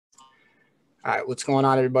All right, what's going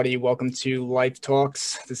on, everybody? Welcome to Life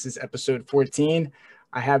Talks. This is episode 14.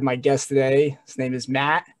 I have my guest today. His name is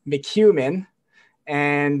Matt Mchuman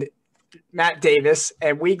and Matt Davis,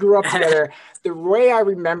 and we grew up together. The way I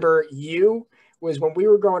remember you was when we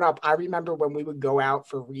were growing up. I remember when we would go out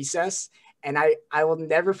for recess, and I will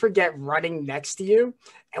never forget running next to you,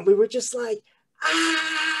 and we were just like,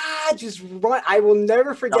 just run. I will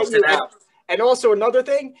never forget Belt it you. out. And also another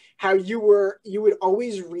thing, how you would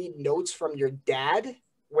always read notes from your dad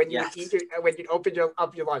when you would eat Yes. when you'd open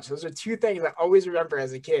up your lunch. Those are two things I always remember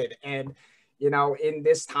as a kid. And in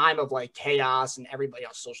this time of like chaos and everybody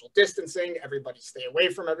else social distancing, everybody stay away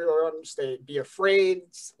from everyone, be afraid,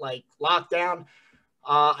 like lockdown.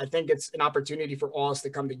 I think it's an opportunity for all us to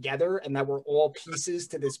come together, and that we're all pieces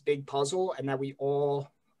to this big puzzle, and that we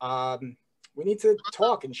need to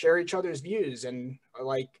talk and share each other's views. And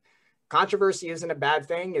like, controversy isn't a bad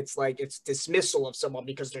thing. It's like it's dismissal of someone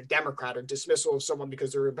because they're Democrat or dismissal of someone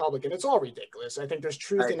because they're Republican. It's all ridiculous. I think there's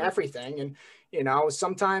truth in everything, and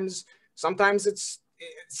sometimes it's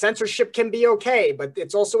censorship can be okay, but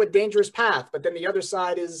it's also a dangerous path. But then the other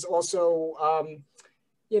side is also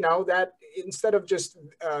that instead of just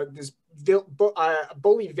this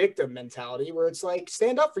bully victim mentality, where it's like,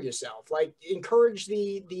 stand up for yourself, like encourage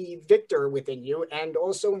the victor within you, and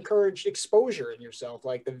also encourage exposure in yourself,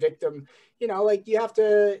 like the victim. Like, you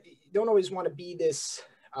don't always want to be this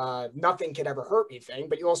nothing could ever hurt me thing,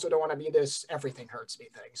 but you also don't want to be this everything hurts me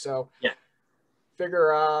thing. So Yeah.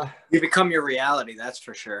 figure You become your reality, that's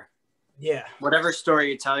for sure. Yeah. Whatever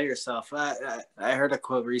story you tell yourself. I heard a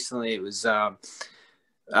quote recently. It was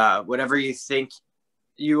whatever you think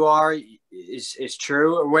you are is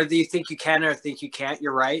true, or whether you think you can or think you can't,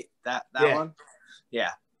 you're right. That one.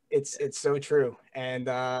 Yeah. It's so true. And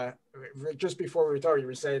just before we were talking, you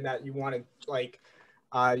were saying that you wanted, like,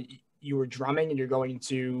 you were drumming and you're going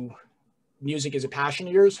to music as a passion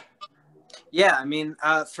of yours. Yeah, I mean,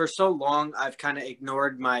 for so long, I've kind of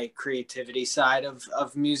ignored my creativity side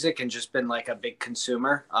of music and just been like a big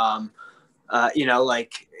consumer.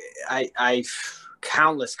 Like I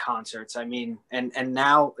countless concerts. I mean, and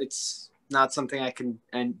now it's not something I can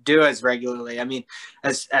and do as regularly. I mean,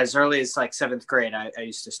 as early as like seventh grade, I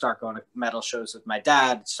used to start going to metal shows with my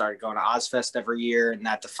dad. Started going to Ozfest every year, and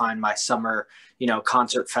that defined my summer,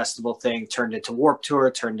 concert festival thing. Turned into Warped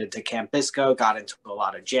Tour, turned into Camp Bisco. Got into a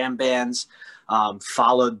lot of jam bands.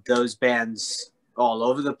 Followed those bands all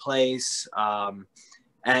over the place.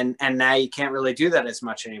 And now you can't really do that as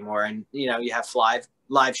much anymore. And you have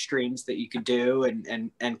live streams that you could do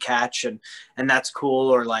and catch, and that's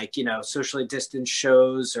cool. Or like, socially distanced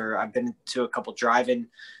shows, or I've been to a couple drive-in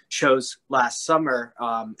shows last summer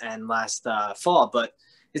and last fall, but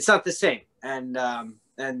it's not the same. And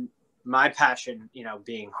my passion,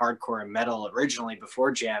 being hardcore and metal originally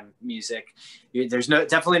before jam music, there's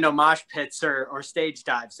definitely no mosh pits or stage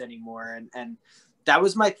dives anymore. And that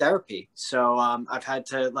was my therapy. So I've had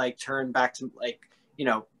to like turn back to like,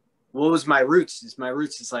 what was my roots? My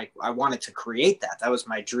roots is like, I wanted to create that. That was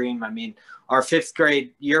my dream. I mean, our fifth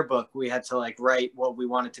grade yearbook, we had to like write what we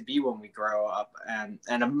wanted to be when we grow up. And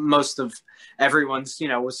most of everyone's,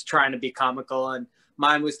 was trying to be comical. And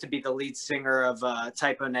mine was to be the lead singer of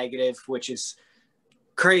Typo Negative, which is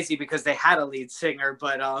crazy because they had a lead singer,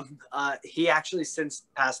 but he actually since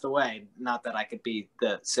passed away. Not that I could be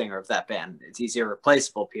the singer of that band. He's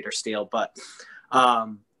irreplaceable, Peter Steele, but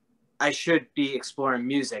I should be exploring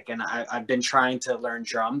music, and I've been trying to learn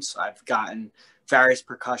drums. I've gotten various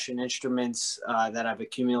percussion instruments that I've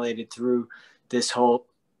accumulated through this whole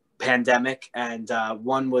pandemic, and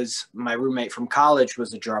one was my roommate from college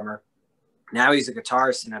was a drummer. Now he's a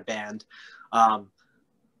guitarist in a band.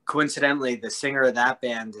 Coincidentally, the singer of that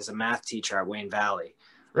band is a math teacher at Wayne Valley.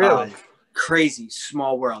 Really? Crazy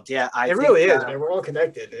small world. Yeah, it really is, man. We're all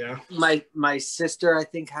connected. My sister, I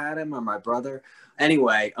think, had him, or my brother.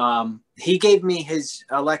 Anyway, he gave me his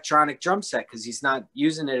electronic drum set because he's not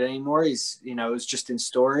using it anymore. He's, it was just in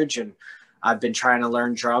storage, and I've been trying to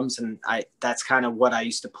learn drums, and that's kind of what I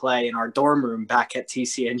used to play in our dorm room back at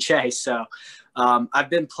TCNJ. So I've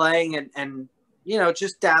been playing and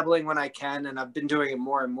just dabbling when I can, and I've been doing it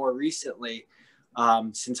more and more recently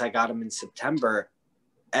since I got him in September.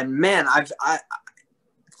 And man,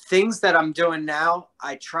 things that I'm doing now,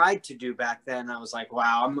 I tried to do back then. I was like,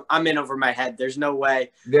 wow, I'm in over my head. There's no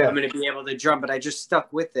way I'm going to be able to drum, but I just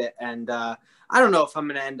stuck with it. And I don't know if I'm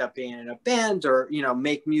going to end up being in a band or,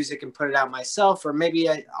 make music and put it out myself, or maybe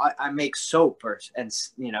I make soap and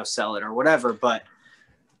sell it or whatever. But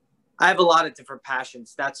I have a lot of different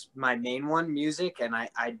passions. That's my main one, music, and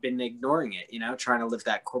I'd been ignoring it, you know, trying to live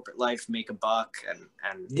that corporate life, make a buck,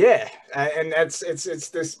 and Yeah, and that's it's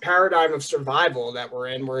this paradigm of survival that we're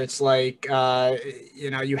in, where it's like, you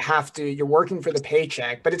know, you're working for the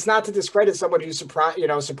paycheck, but it's not to discredit someone who's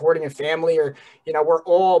supporting a family, or you know, we're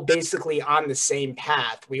all basically on the same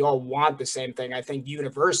path. We all want the same thing. I think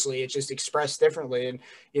universally, it's just expressed differently. And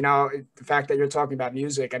you know, the fact that you're talking about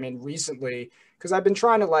music, I mean, recently, because I've been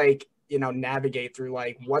trying to like, you know, navigate through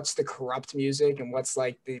like what's the corrupt music and what's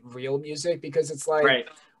like the real music, because it's like right.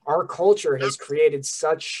 our culture has created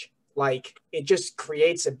such, like, it just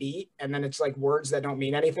creates a beat and then it's like words that don't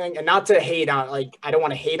mean anything. And not to hate on, like, I don't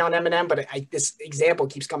want to hate on Eminem, but this example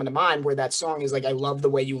keeps coming to mind where that song is like, I love the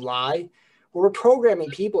way you lie. We're programming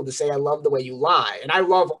people to say, I love the way you lie. And I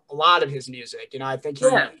love a lot of his music. You know, I think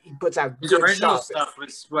Yeah. he puts out His good original stuff. stuff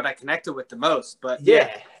was what I connected with the most, but yeah.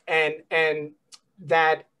 Yeah. And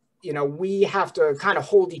that, you know, we have to kind of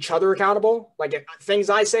hold each other accountable. Like things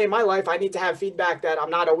I say in my life, I need to have feedback that I'm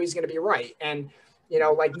not always going to be right. And, you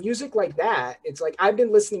know, like music like that, it's like I've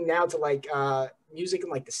been listening now to like music in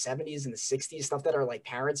like the 70s and the 60s, stuff that our like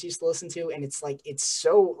parents used to listen to. And it's like, it's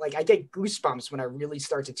so like I get goosebumps when I really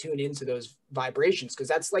start to tune into those vibrations, because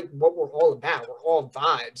that's like what we're all about. We're all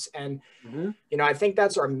vibes. And you know, I think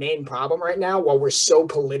that's our main problem right now. While we're so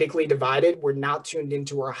politically divided, we're not tuned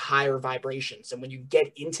into our higher vibrations. And when you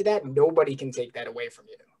get into that, nobody can take that away from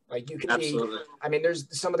you. Like you can be, Absolutely. I mean,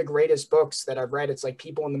 there's some of the greatest books that I've read. It's like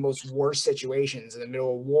people in the most worst situations in the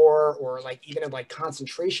middle of war, or like even in like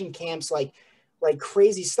concentration camps, like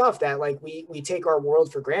crazy stuff that like we take our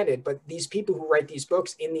world for granted. But these people who write these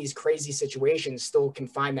books in these crazy situations still can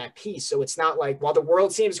find that peace. So it's not like, while the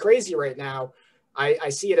world seems crazy right now, I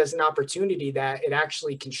see it as an opportunity that it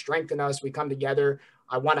actually can strengthen us. We come together.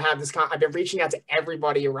 I want to have this. I've been reaching out to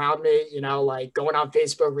everybody around me, you know, like going on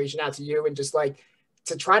Facebook, reaching out to you, and just like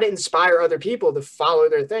to try to inspire other people to follow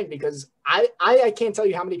their thing. Because I can't tell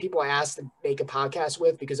you how many people I asked to make a podcast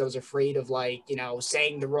with because I was afraid of like, you know,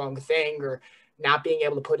 saying the wrong thing or not being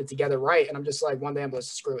able to put it together right. And I'm just like, one day I'm going to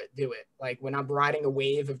screw it, do it. Like when I'm riding a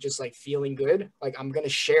wave of just like feeling good, like I'm going to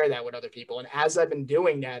share that with other people. And as I've been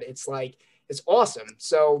doing that, it's like, it's awesome.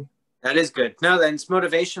 So That is good. No, then it's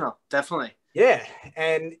motivational. Definitely. yeah,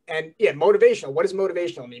 and yeah, motivational. What does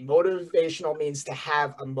motivational mean? Motivational means to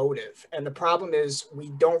have a motive. And the problem is we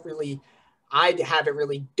don't really, I haven't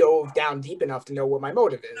really dove down deep enough to know what my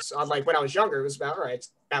motive is. Like when I was younger, it was about, all right,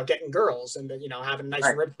 it's about getting girls and, you know, having a nice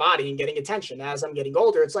Right. ripped body and getting attention. As I'm getting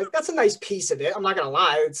older, it's like, that's a nice piece of it. I'm not going to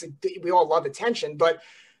lie. We all love attention, but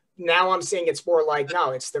now I'm seeing it's more like,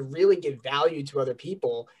 no, it's to really give value to other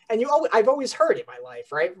people. And I've always heard in my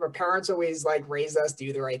life, right? My parents always like raised us,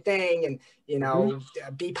 do the right thing and, you know,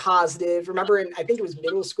 be positive. Remember, I think it was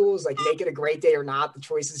middle school, it was like, make it a great day or not. The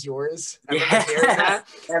choice is yours. I remember hearing that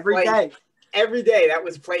Every like day. every day that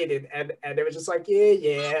was played and it was just like,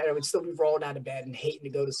 yeah. And I would still be rolling out of bed and hating to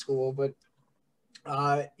go to school. But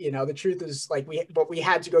you know, the truth is like we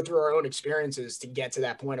had to go through our own experiences to get to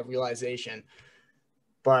that point of realization.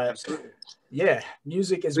 But Absolutely. yeah,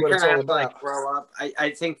 music is We what kind it's of all have to like about. grow up.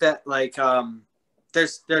 I think that like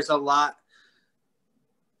there's a lot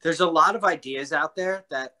of ideas out there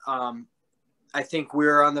that I think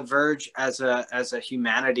we're on the verge as a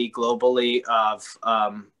humanity globally of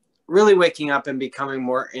really waking up and becoming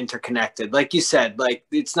more interconnected. Like you said, like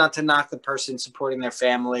it's not to knock the person supporting their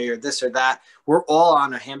family or this or that. We're all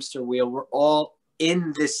on a hamster wheel. We're all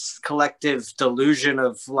in this collective delusion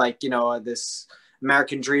of like, you know, this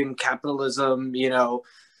American dream capitalism,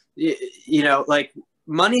 like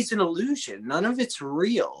money's an illusion. None of it's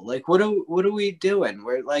real. Like, what are we doing?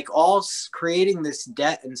 We're like all creating this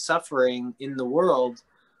debt and suffering in the world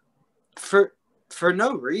for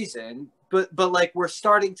no reason. But like we're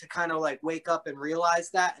starting to kind of like wake up and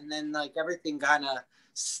realize that, and then like everything kind of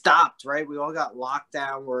stopped. Right? We all got locked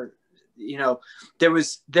down. There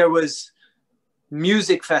was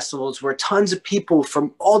music festivals where tons of people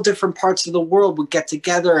from all different parts of the world would get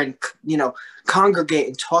together and, you know, congregate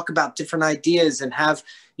and talk about different ideas and have,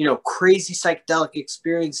 you know, crazy psychedelic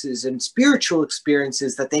experiences and spiritual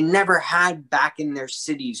experiences that they never had back in their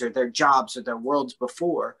cities or their jobs or their worlds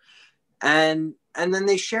before. And then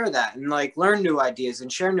they share that and like learn new ideas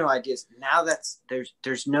and share new ideas. Now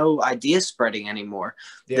there's no idea spreading anymore.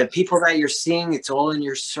 Yeah. The people that you're seeing, it's all in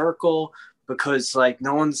your circle, because like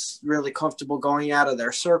no one's really comfortable going out of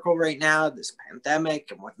their circle right now, this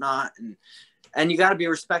pandemic and whatnot. And you got to be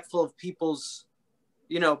respectful of people's,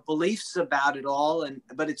 you know, beliefs about it all.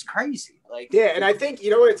 But it's crazy. Like, yeah. And I think, you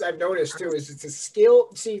know, what I've noticed too, is it's a skill.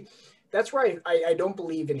 See, that's why I don't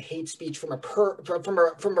believe in hate speech from a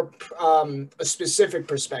specific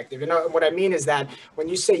perspective. And what I mean is that when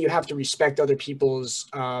you say you have to respect other people's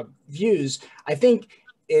views, I think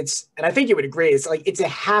and I think you would agree, it's like it's a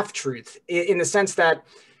half truth in the sense that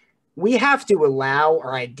we have to allow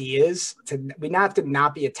our ideas we have to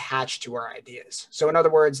not be attached to our ideas. So in other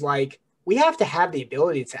words, like we have to have the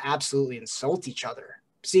ability to absolutely insult each other.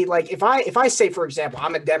 See, like if I say, for example,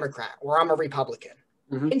 I'm a Democrat or I'm a Republican,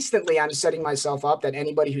 instantly I'm setting myself up that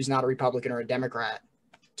anybody who's not a Republican or a Democrat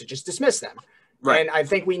to just dismiss them. Right. And I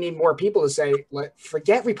think we need more people to say,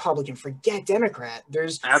 forget Republican, forget Democrat.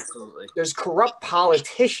 There's corrupt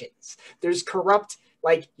politicians. There's corrupt,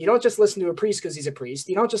 like, you don't just listen to a priest because he's a priest.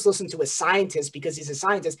 You don't just listen to a scientist because he's a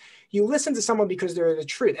scientist. You listen to someone because they're the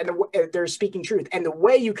truth and they're speaking truth. And the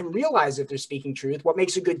way you can realize if they're speaking truth, what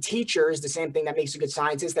makes a good teacher is the same thing that makes a good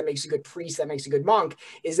scientist, that makes a good priest, that makes a good monk,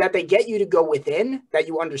 is that they get you to go within, that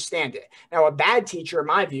you understand it. Now, a bad teacher, in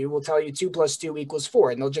my view, will tell you 2 + 2 = 4,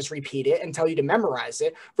 and they'll just repeat it and tell you to memorize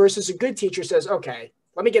it, versus a good teacher says, okay,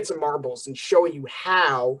 let me get some marbles and show you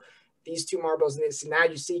how these 2 marbles and this. And now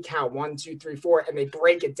you see count 1, 2, 3, 4, and they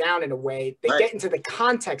break it down in a way. They get into the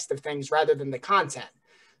context of things rather than the content.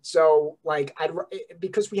 So, like,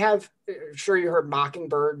 because we have, sure you heard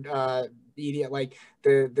Mockingbird media, like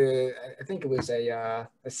I think it was a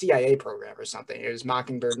CIA program or something. It was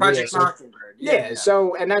Mockingbird. Project Mockingbird. Yeah.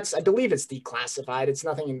 So, and that's, I believe it's declassified. It's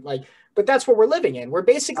nothing like, but that's what we're living in. We're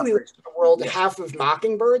basically living in a world half of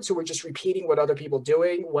Mockingbirds who are just repeating what other people are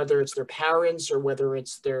doing, whether it's their parents or whether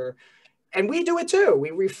it's their, and we do it too.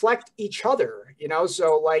 We reflect each other, you know?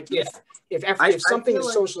 So like if something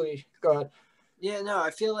is socially, go ahead. Yeah, no, I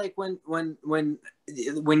feel like when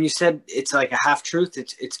you said it's like a half truth,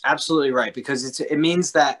 it's absolutely right, because it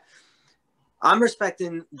means that I'm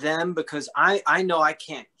respecting them because I know I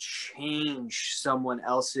can't change someone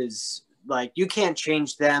else's, like, you can't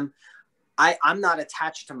change them. I'm not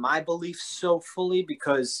attached to my beliefs so fully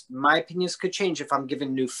because my opinions could change if I'm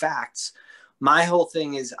given new facts. My whole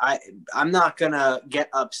thing is I'm not gonna get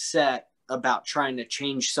upset about trying to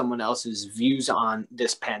change someone else's views on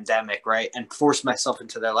this pandemic, right? And force myself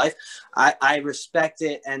into their life. I respect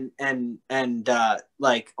it and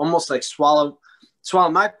like almost like swallow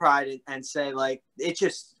my pride and say, like,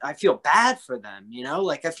 I feel bad for them, you know?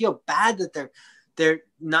 Like, I feel bad that they're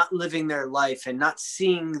not living their life and not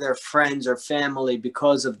seeing their friends or family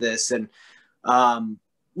because of this. And,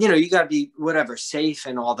 you know, you got to be safe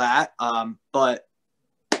and all that. But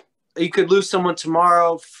you could lose someone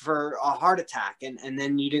tomorrow for a heart attack, and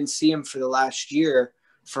then you didn't see him for the last year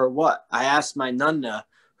for what? I asked my nonna,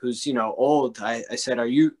 who's, you know, old. I said, are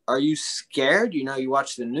you scared? You know, you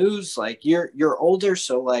watch the news, like you're older,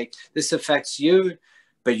 so like this affects you,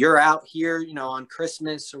 but you're out here, you know, on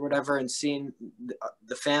Christmas or whatever and seeing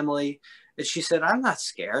the family. And she said, I'm not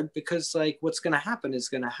scared because, like, what's going to happen is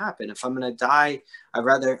going to happen. If I'm going to die, I'd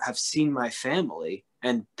rather have seen my family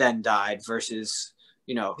and then died versus,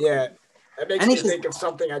 you know. Yeah. That makes me think of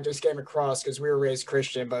something I just came across because we were raised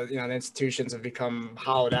Christian, but, you know, the institutions have become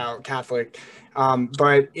hollowed out Catholic.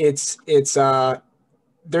 But there's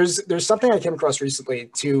something I came across recently.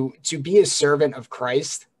 To be a servant of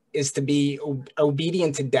Christ is to be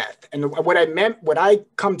obedient to death. And what I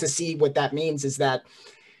come to see what that means is that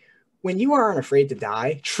when you aren't afraid to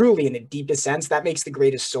die, truly in the deepest sense, that makes the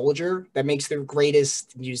greatest soldier, that makes the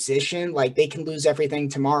greatest musician. Like, they can lose everything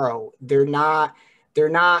tomorrow. They're not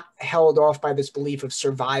held off by this belief of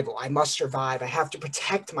survival. I must survive. I have to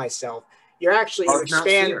protect myself. You're actually, you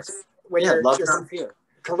expand when you're not fear.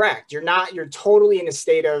 Correct. You're totally in a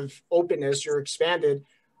state of openness. You're expanded.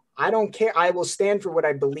 I don't care. I will stand for what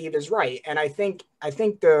I believe is right. And I think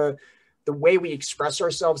the way we express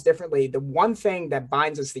ourselves differently, the one thing that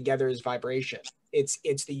binds us together is vibration. It's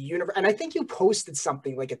the universe. And I think you posted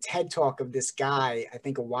something like a TED talk of this guy, I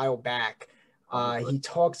think a while back. He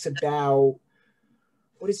talks about,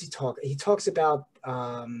 what does he talk? He talks about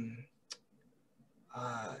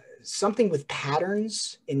something with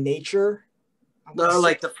patterns in nature.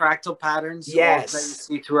 Like the fractal patterns, yes, that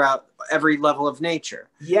you see throughout every level of nature.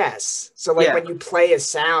 Yes. So like when you play a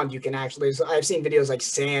sound, you can actually, I've seen videos like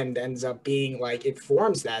sand ends up being like, it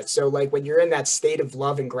forms that. So like when you're in that state of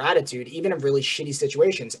love and gratitude, even in really shitty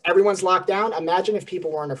situations, everyone's locked down. Imagine if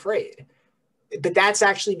people weren't afraid. But that's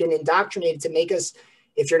actually been indoctrinated to make us,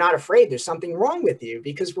 if you're not afraid, there's something wrong with you,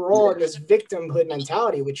 because we're all in this victimhood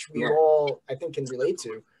mentality, which we all, I think, can relate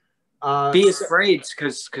to. Be afraid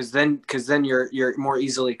because then you're more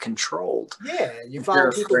easily controlled. Yeah, you follow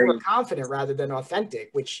people who are confident rather than authentic,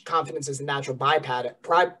 which confidence is a natural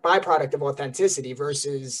byproduct of authenticity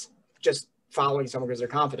versus just following someone because they're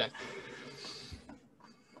confident.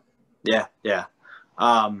 Yeah. Yeah.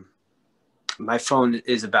 Um, my phone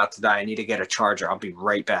is about to die. I need to get a charger. I'll be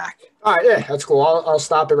right back. All right, yeah, that's cool. I'll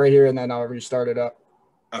stop it right here and then I'll restart it up.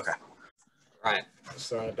 Okay. All right,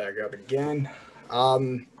 start it back up again.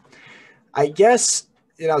 I guess,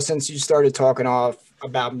 since you started talking off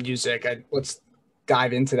about music, let's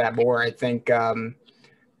dive into that more. I think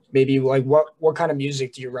maybe like what kind of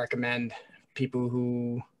music do you recommend people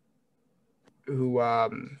who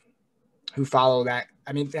um, who follow that?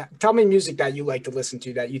 I mean, tell me music that you like to listen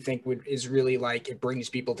to that you think is really like it brings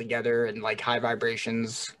people together and like high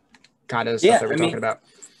vibrations kind of stuff Yeah. that we're I talking mean, about.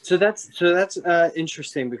 so that's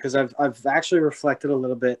interesting because I've actually reflected a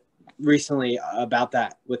little bit recently about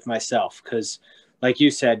that with myself because, like you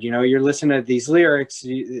said, you're listening to these lyrics,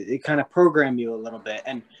 it kind of program you a little bit,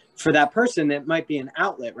 and for that person, it might be an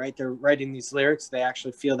outlet, right? They're writing these lyrics, they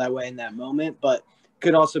actually feel that way in that moment, but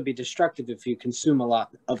could also be destructive if you consume a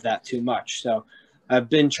lot of that too much. So I've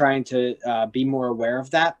been trying to be more aware of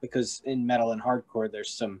that because in metal and hardcore,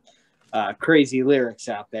 there's some crazy lyrics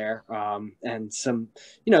out there, and some,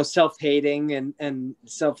 self-hating and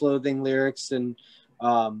self-loathing lyrics, and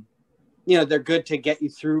they're good to get you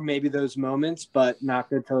through maybe those moments, but not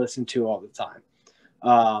good to listen to all the time.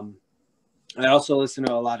 I also listen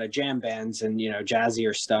to a lot of jam bands and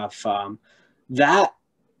jazzier stuff. That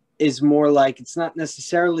is more like it's not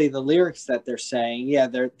necessarily the lyrics that they're saying. Yeah,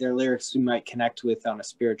 they're lyrics you might connect with on a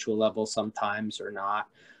spiritual level sometimes or not.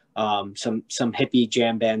 Some hippie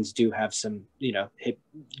jam bands do have some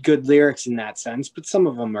good lyrics in that sense, but some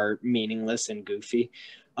of them are meaningless and goofy.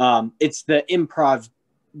 It's the improv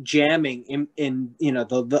jamming in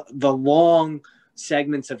the long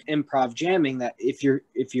segments of improv jamming that if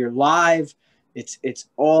you're live, it's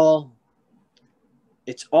all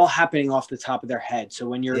happening off the top of their head. So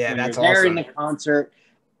when you're Yeah, when you're that's there in awesome. the concert,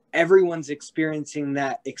 everyone's experiencing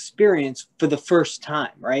that experience for the first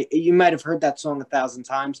time, right? You might have heard that song 1,000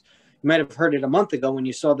 times. You might have heard it a month ago when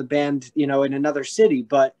you saw the band, in another city,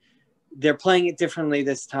 but they're playing it differently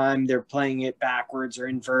this time. They're playing it backwards or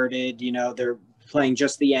inverted. They're playing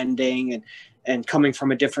just the ending and coming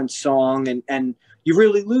from a different song. And you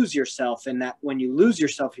really lose yourself in that. When you lose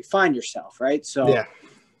yourself, you find yourself, right? Yeah.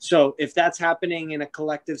 So if that's happening in a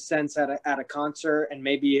collective sense at a concert, and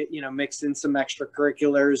maybe mix in some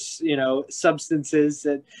extracurriculars, substances,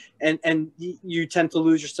 and you tend to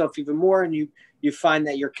lose yourself even more, and you find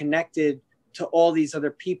that you're connected to all these other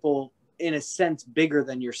people in a sense bigger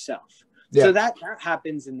than yourself. Yeah. So that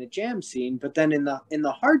happens in the jam scene, but then in the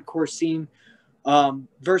hardcore scene,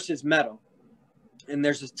 versus metal, and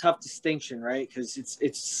there's a tough distinction, right? Because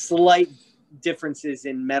it's slight differences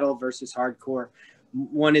in metal versus hardcore.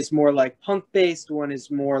 One is more like punk based. One is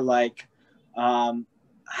more like, I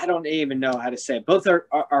don't even know how to say it. Both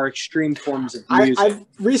are extreme forms of music. I've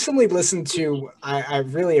recently listened to, I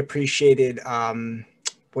really appreciated,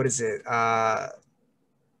 what is it?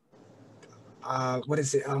 What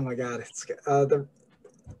is it? Oh my God. It's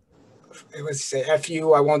let's say, F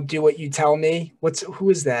you, I won't do what you tell me. Who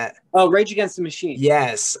is that? Oh, Rage Against the Machine.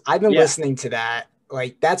 Yes. I've been Yeah. listening to that.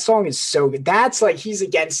 Like that song is so good. That's like he's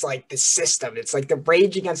against like the system. It's like the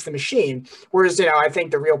rage against the machine. Whereas, I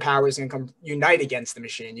think the real power is gonna come unite against the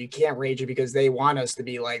machine. You can't rage it because they want us to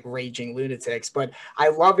be like raging lunatics. But I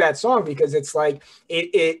love that song because it's like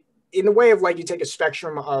it in the way of like you take a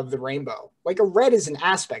spectrum of the rainbow. Like a red is an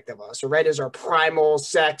aspect of us. A red is our primal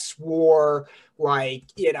sex, war, like,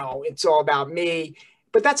 it's all about me,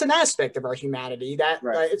 but that's an aspect of our humanity that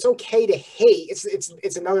Right. It's okay to hate.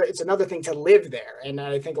 It's another thing to live there, and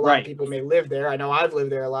I think a lot of people may live there. I know I've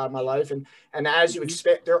lived there a lot of my life, and as you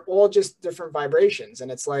expect, they're all just different vibrations,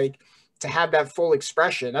 and it's like to have that full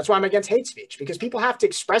expression. That's why I'm against hate speech, because people have to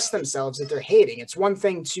express themselves that they're hating. It's one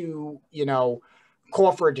thing to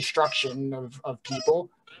call for a destruction of people,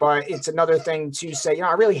 but it's another thing to say,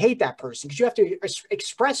 I really hate that person, because you have to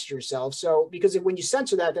express yourself. So because when you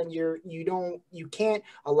censor that, then you can't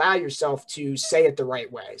allow yourself to say it the right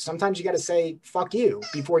way. Sometimes you got to say fuck you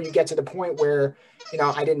before you get to the point where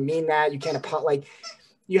I didn't mean that. You can't like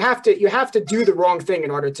you have to do the wrong thing in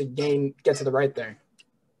order to get to the right thing.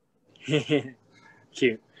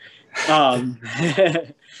 Cute.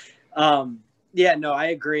 Yeah, no, I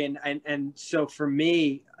agree. And so for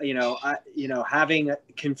me, having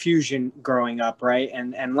confusion growing up, right.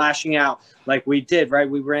 And lashing out like we did, right.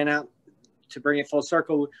 We ran out, to bring it full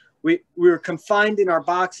circle. We were confined in our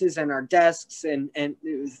boxes and our desks and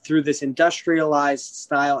through this industrialized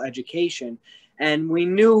style education. And we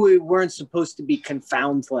knew we weren't supposed to be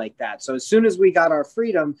confounded like that. So as soon as we got our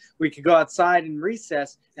freedom, we could go outside and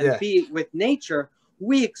recess and be with nature.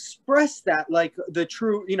 We expressed that like the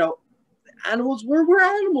true, animals, we're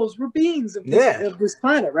animals, we're beings of this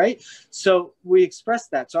planet, right? So we express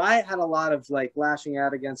that. So I had a lot of like lashing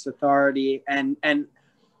out against authority and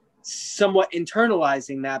somewhat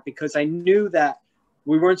internalizing that, because I knew that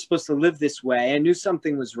we weren't supposed to live this way. I knew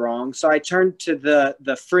something was wrong. So I turned to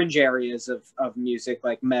the fringe areas of music,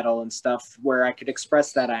 like metal and stuff, where I could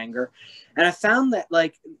express that anger. And I found that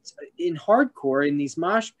like in hardcore, in these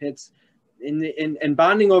mosh pits, in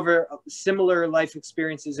bonding over similar life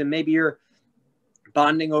experiences, and maybe you're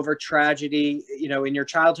bonding over tragedy, you know, in your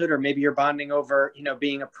childhood, or maybe you're bonding over, you know,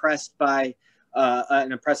 being oppressed by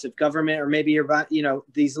an oppressive government, or maybe you're, you know,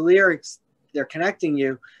 these lyrics, they're connecting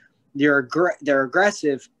you. They're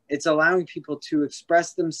aggressive. It's allowing people to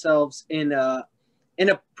express themselves in a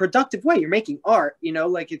productive way. You're making art, you know,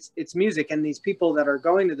 like it's music. And these people that are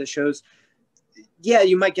going to the shows, yeah,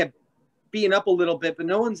 you might get beaten up a little bit, but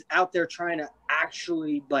no one's out there trying to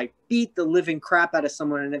actually like beat the living crap out of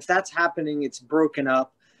someone. And if that's happening, it's broken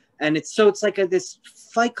up. And it's like this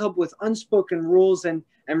fight club with unspoken rules. And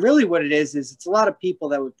really what it is it's a lot of people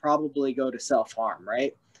that would probably go to self-harm,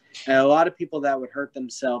 right? And a lot of people that would hurt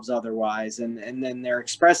themselves otherwise. And then they're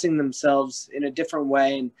expressing themselves in a different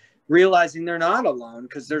way and realizing they're not alone,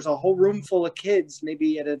 because there's a whole room full of kids,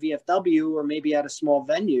 maybe at a VFW or maybe at a small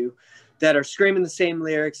venue, that are screaming the same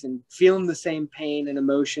lyrics and feeling the same pain and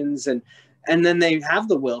emotions. And then they have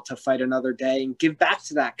the will to fight another day and give back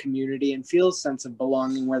to that community and feel a sense of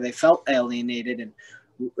belonging where they felt alienated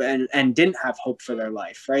and didn't have hope for their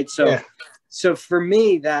life. Right. So, So for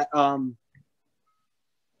me that,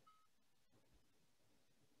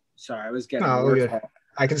 sorry, I was getting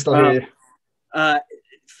I can still hear you.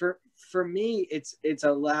 For me, it's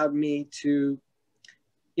allowed me to,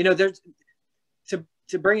 you know, there's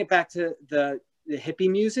to bring it back to the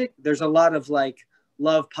hippie music. There's a lot of like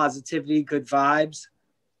love, positivity, good vibes,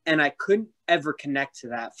 and I couldn't ever connect to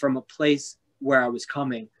that from a place where I was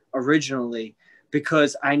coming originally,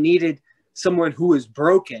 because I needed someone who was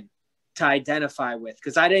broken to identify with,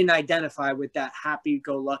 because I didn't identify with that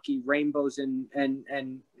happy-go-lucky rainbows and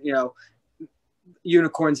you know,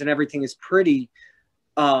 unicorns and everything is pretty,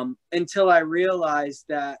 until I realized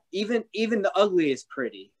that even the ugly is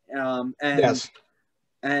pretty,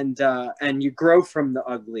 and you grow from the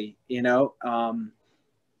ugly, you know.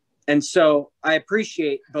 And so I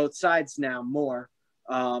appreciate both sides now more.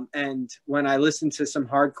 And when I listen to some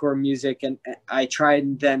hardcore music, and I try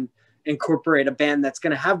and then incorporate a band that's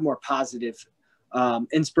going to have more positive,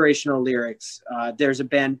 inspirational lyrics. There's a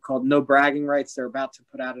band called No Bragging Rights. They're about to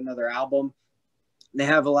put out another album. They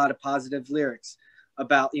have a lot of positive lyrics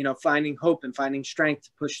about, you know, finding hope and finding strength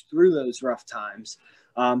to push through those rough times,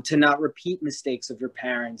 to not repeat mistakes of your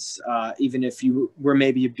parents, even if you were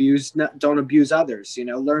maybe abused. Don't abuse others, you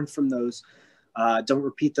know, learn from those. Don't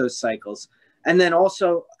repeat those cycles. And then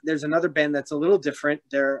also there's another band that's a little different.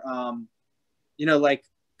 They're, you know, like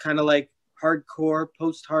kind of like hardcore,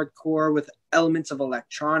 post-hardcore with elements of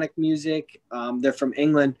electronic music. They're from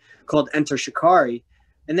England, called Enter Shikari.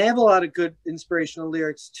 And they have a lot of good inspirational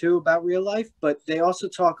lyrics too about real life, but they also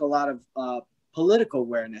talk a lot of political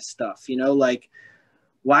awareness stuff, you know, like,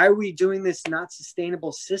 why are we doing this not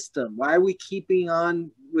sustainable system? Why are we keeping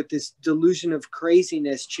on with this delusion of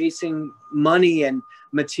craziness, chasing money and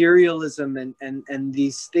materialism and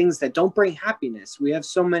these things that don't bring happiness? We have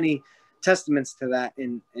so many testaments to that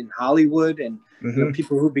in Hollywood, and you know,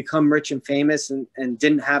 people who become rich and famous and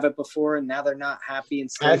didn't have it before, and now they're not happy. And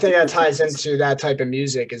I think that ties into that type of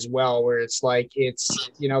music as well, where it's like,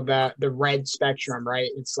 it's, you know, the red spectrum,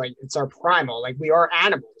 right? It's like, it's our primal, like we are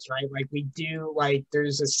animals, right? Like we do, like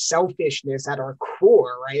there's a selfishness at our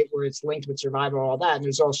core, right? Where it's linked with survival and all that. And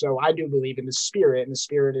there's also, I do believe in the spirit, and the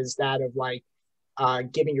spirit is that of like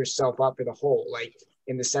giving yourself up for the whole, like,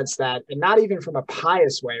 in the sense that, and not even from a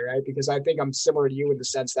pious way, right? Because I think I'm similar to you in the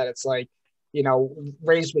sense that it's like, you know,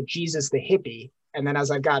 raised with Jesus the hippie, and then as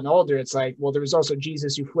I've gotten older, it's like, well, there was also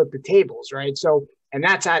Jesus who flipped the tables, right? So, and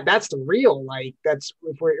that's the real, like, that's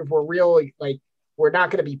if we're real, like, we're not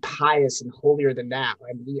going to be pious and holier than that.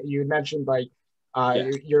 And you mentioned like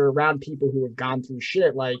you're around people who have gone through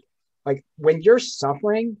shit, like when you're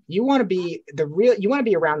suffering, you want to be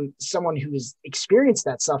around someone who's experienced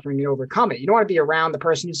that suffering and overcome it. You don't want to be around the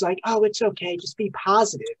person who's like, oh, it's okay, just be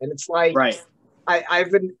positive. And it's like, right.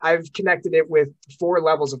 I've connected it with 4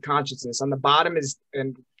 levels of consciousness. On the bottom is,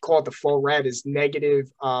 and call it the full red, is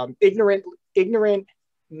negative, ignorant,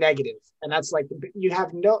 negative. And that's like,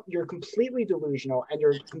 you're completely delusional and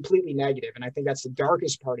you're completely negative. And I think that's the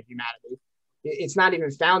darkest part of humanity. It's not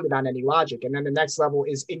even founded on any logic. And then the next level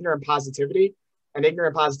is ignorant positivity. And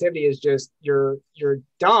ignorant positivity is just you're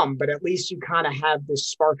dumb, but at least you kind of have this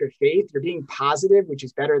spark of faith. You're being positive, which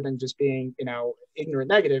is better than just being, ignorant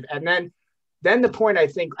negative. And then the point, I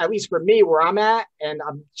think, at least for me, where I'm at, and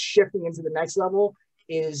I'm shifting into the next level,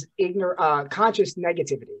 is conscious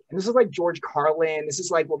negativity. And this is like George Carlin. This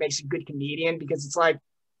is like what makes a good comedian, because it's like,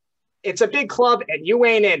 it's a big club and you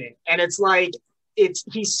ain't in it. And it's like,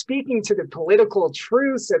 he's speaking to the political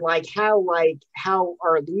truths and how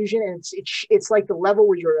our illusion, and it's like the level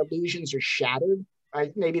where your illusions are shattered.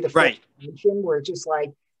 Maybe the first dimension, where it's just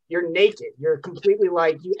like, you're naked. You're completely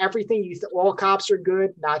like, all cops are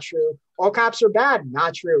good. Not true. All cops are bad.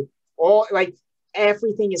 Not true.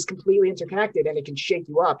 Everything is completely interconnected, and it can shake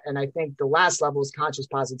you up. And I think the last level is conscious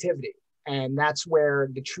positivity. And that's where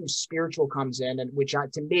the true spiritual comes in, and which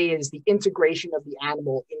to me is the integration of the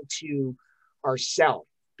animal into ourself.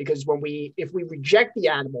 Because if we reject the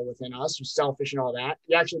animal within us, who's selfish and all that,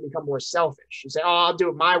 you actually become more selfish. You say, "Oh, I'll do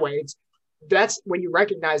it my way." That's when you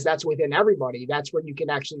recognize that's within everybody. That's when you can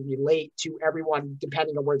actually relate to everyone,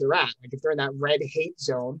 depending on where they're at. Like if they're in that red hate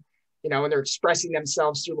zone, and they're expressing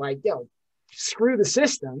themselves through like, screw the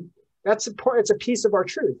system. It's a piece of our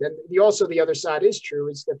truth. And the other side is true.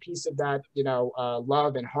 It's the piece of that,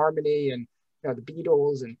 love and harmony, and, the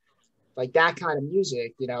Beatles and like that kind of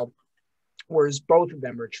music, whereas both of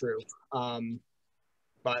them are true.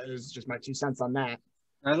 But it was just my 2 cents on that.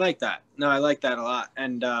 I like that. No, I like that a lot.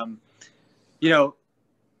 And,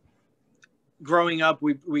 growing up,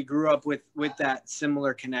 we grew up with that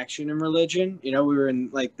similar connection in religion. We were in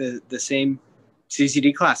like the same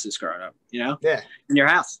CCD classes growing up, Yeah. in your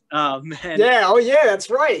house. Yeah. Oh yeah, that's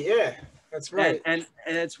right. Yeah, that's right. And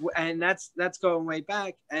that's going way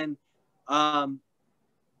back. And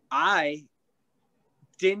I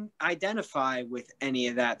didn't identify with any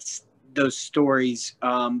of those stories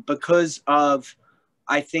because of,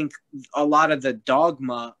 I think, a lot of the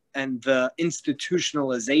dogma and the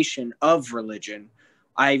institutionalization of religion.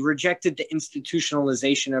 I rejected the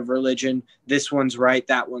institutionalization of religion. This one's right,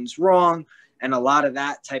 that one's wrong, and a lot of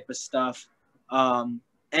that type of stuff.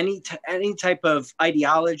 Any type of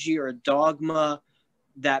ideology or dogma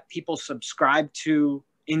that people subscribe to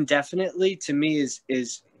indefinitely, to me,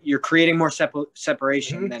 is you're creating more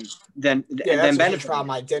separation than benefiting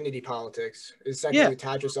from identity politics. Essentially,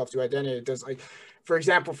 attach yourself to identity. It does, like, for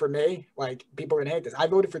example, for me, like, people are gonna hate this. I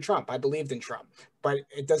voted for Trump. I believed in Trump, but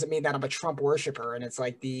it doesn't mean that I'm a Trump worshiper and it's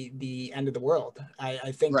like the end of the world.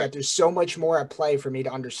 I think that there's so much more at play for me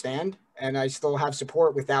to understand, and I still have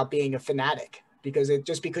support without being a fanatic. Because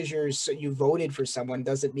just because you voted for someone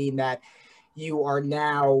doesn't mean that you are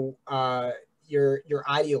now you're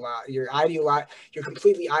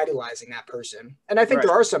completely idolizing that person. And I think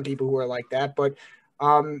there are some people who are like that, but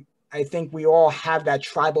I think we all have that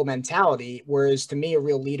tribal mentality. Whereas to me, a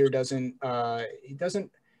real leader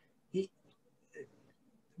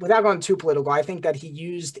without going too political, I think that he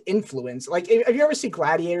used influence. Like, have you ever seen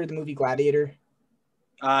Gladiator, the movie Gladiator?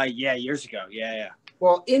 Yeah, years ago. Yeah.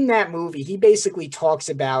 Well, in that movie, he basically talks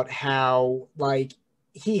about how, like,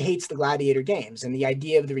 he hates the gladiator games, and the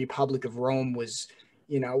idea of the Republic of Rome was,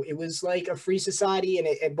 it was like a free society,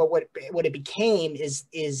 but what it became is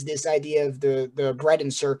this idea of the bread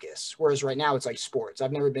and circus. Whereas right now it's like sports.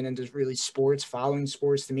 I've never been into really following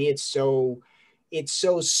sports. To me, it's so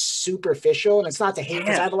superficial, and it's not to hate,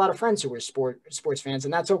 because I have a lot of friends who are sports fans,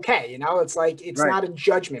 and that's okay. It's like, it's not a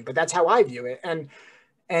judgment, but that's how I view it. And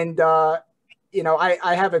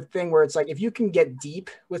I have a thing where it's like, if you can get deep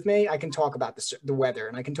with me, I can talk about the weather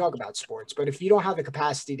and I can talk about sports. But if you don't have the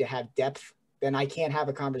capacity to have depth, then I can't have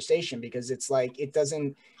a conversation, because it's like, it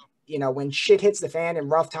doesn't, when shit hits the fan in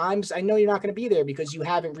rough times, I know you're not going to be there because you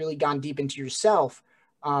haven't really gone deep into yourself.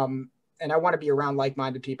 And I want to be around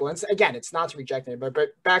like-minded people. And again, it's not to reject it, but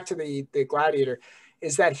back to the gladiator,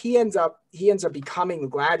 is that he ends up becoming the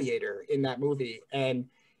gladiator in that movie. And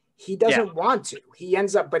he doesn't want to. He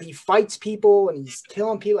ends up, but he fights people and he's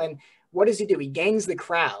killing people. And what does he do? He gains the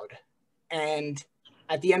crowd. And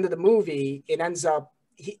at the end of the movie, it ends up,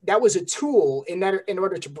 that was a tool in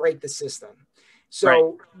order to break the system.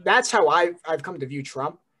 So that's how I've come to view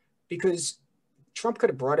Trump, because Trump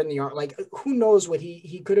could have brought in the art. Like, who knows what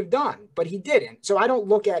he could have done, but he didn't. So I don't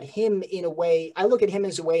look at him in a way. I look at him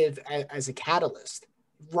as a way as a catalyst.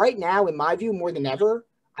 Right now, in my view, more than ever,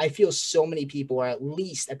 I feel so many people are at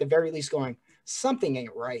the very least going, something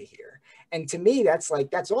ain't right here. And to me, that's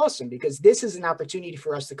awesome, because this is an opportunity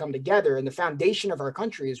for us to come together. And the foundation of our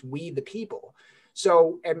country is we, the people.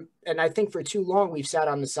 So, and I think for too long, we've sat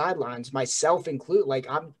on the sidelines, myself included. Like,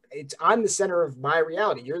 I'm the center of my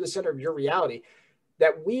reality. You're the center of your reality,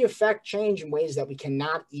 that we affect change in ways that we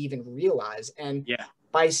cannot even realize. And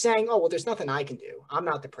by saying, oh, well, there's nothing I can do. I'm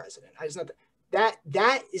not the president. I just not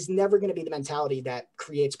that is never going to be the mentality that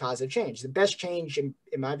creates positive change. The best change, in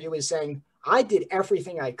my view, is saying, I did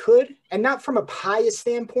everything I could, and not from a pious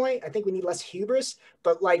standpoint. I think we need less hubris,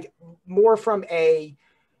 but like more from a,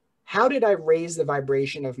 how did I raise the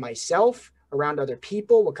vibration of myself around other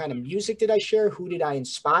people? What kind of music did I share? Who did I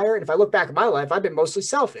inspire? And if I look back at my life, I've been mostly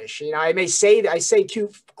selfish. You know, I may say that I say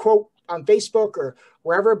cute quote on Facebook or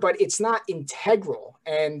wherever, but it's not integral.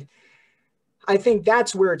 And I think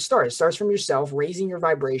that's where it starts. It starts from yourself, raising your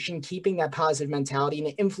vibration, keeping that positive mentality,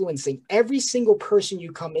 and influencing every single person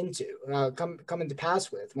you come into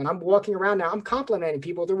pass with. When I'm walking around now, I'm complimenting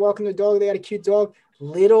people. They're walking their dog. They got a cute dog.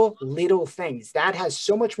 Little things that has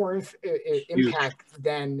so much more impact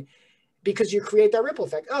than, because you create that ripple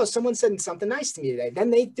effect. Oh, someone said something nice to me today.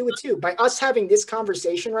 Then they do it too. By us having this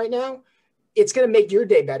conversation right now, it's going to make your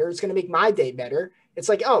day better. It's going to make my day better. It's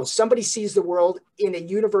like, oh, somebody sees the world in a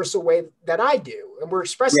universal way that I do, and we're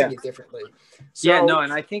expressing it differently. So, yeah, no,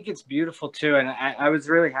 and I think it's beautiful too. And I was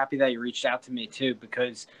really happy that you reached out to me too,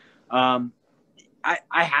 because I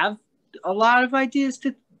have a lot of ideas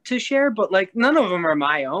to share, but like none of them are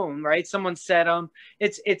my own, right? Someone said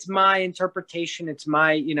it's my interpretation, it's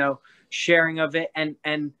my, you know, sharing of it,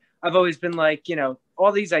 and I've always been like, you know,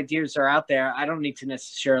 all these ideas are out there. I don't need to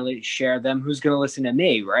necessarily share them. Who's going to listen to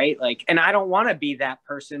me, right? Like, and I don't want to be that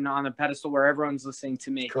person on a pedestal where everyone's listening to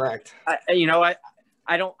me. Correct.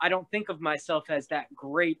 I don't think of myself as that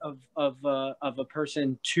great of a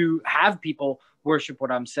person to have people worship what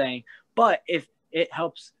I'm saying. But if it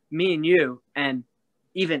helps me and you, and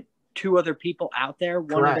even two other people out there,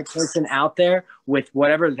 one other person out there with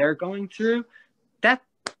whatever they're going through,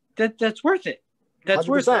 that's worth it. That's 100%.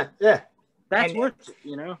 Worth it. Yeah. That's worth it,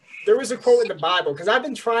 you know? There was a quote in the Bible, because I've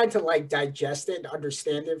been trying to like digest it and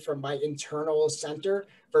understand it from my internal center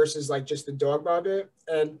versus like just the dogma of it.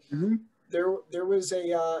 And there was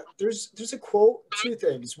a there's a quote, two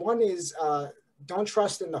things. One is don't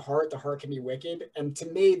trust in the heart can be wicked. And to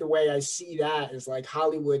me, the way I see that is like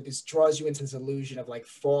Hollywood just draws you into this illusion of like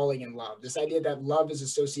falling in love. This idea that love is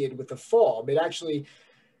associated with the fall, but actually,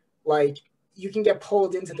 like, you can get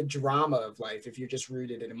pulled into the drama of life if you're just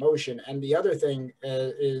rooted in emotion. And the other thing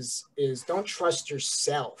is don't trust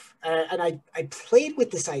yourself. And I played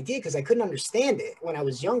with this idea because I couldn't understand it when I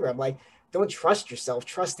was younger. I'm like, don't trust yourself,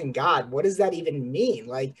 trust in God. What does that even mean?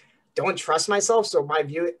 Like, don't trust myself. So my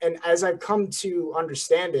view, and as I've come to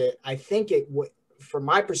understand it, I think from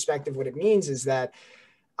my perspective, what it means is that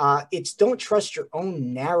it's don't trust your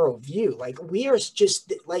own narrow view. Like, we are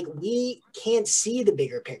just like, we can't see the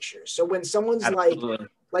bigger picture. So when someone's like,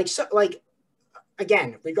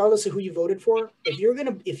 again, regardless of who you voted for,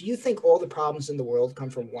 if you think all the problems in the world come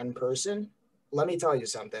from one person, let me tell you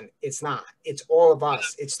something. It's not. It's all of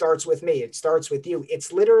us. It starts with me. It starts with you.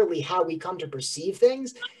 It's literally how we come to perceive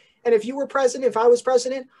things. And if you were president, if I was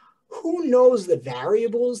president, who knows the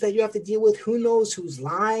variables that you have to deal with? Who knows who's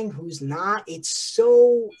lying, who's not? It's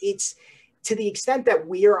to the extent that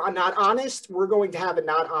we are not honest, we're going to have a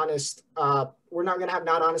not honest, we're not going to have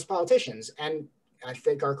not honest politicians. And I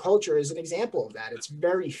think our culture is an example of that. It's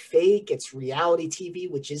very fake. It's reality TV,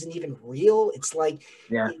 which isn't even real. It's like,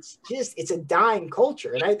 it's a dying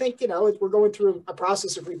culture. And I think, you know, we're going through a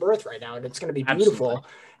process of rebirth right now, and it's going to be beautiful. Absolutely.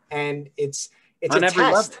 And it's on a every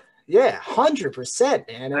test. level. Yeah, 100%,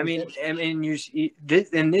 man. I mean,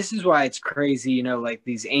 and this is why it's crazy, you know, like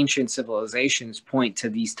these ancient civilizations point to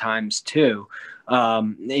these times too,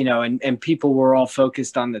 you know, and people were all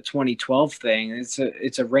focused on the 2012 thing.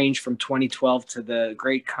 It's a range from 2012 to the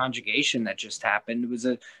Great Conjugation that just happened. It was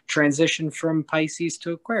a transition from Pisces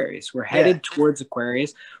to Aquarius. We're headed towards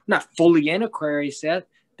Aquarius. We're not fully in Aquarius yet.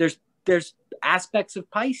 There's aspects of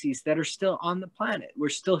Pisces that are still on the planet. We're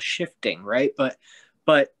still shifting, right? But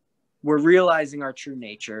we're realizing our true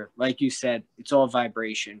nature. Like you said, it's all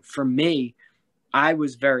vibration. For me, I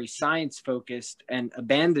was very science focused and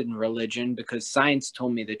abandoned religion because science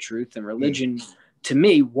told me the truth, and religion to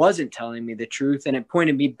me wasn't telling me the truth. And it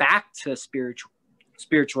pointed me back to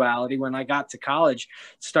spirituality. When I got to college,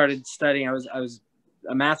 started studying, I was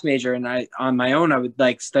a math major, and on my own, I would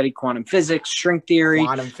like study quantum physics, string theory,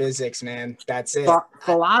 quantum physics, man. That's it.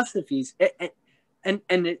 Philosophies. I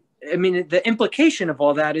mean, the implication of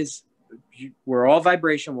all that is we're all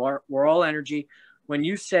vibration. We're all energy. When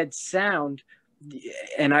you said sound,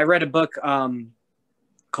 and I read a book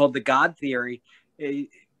called The God Theory, he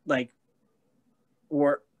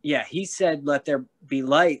said, let there be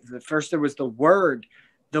light. First there was the word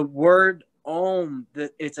Om.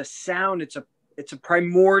 It's a sound. It's a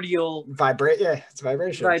primordial it's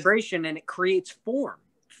vibration, and it creates form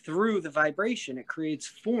through the vibration. It creates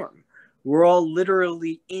form. We're all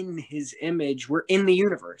literally in his image. We're in the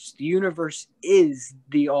universe. The universe is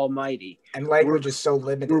the almighty. And language is so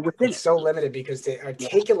limited. We're within it's so limited because to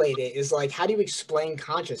articulate it is like, how do you explain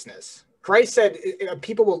consciousness? Christ said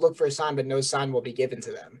people will look for a sign, but no sign will be given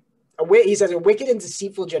to them. He says a wicked and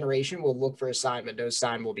deceitful generation will look for a sign, but no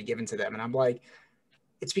sign will be given to them. And I'm like,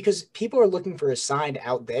 it's because people are looking for a sign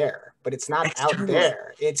out there, but it's not out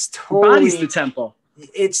there. It's totally body's the temple.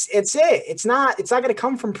 It's it. It's not going to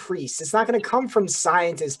come from priests. It's not going to come from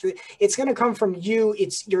scientists. It's going to come from you.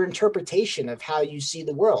 It's your interpretation of how you see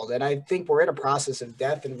the world. And I think we're in a process of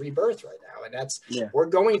death and rebirth right now. And that's we're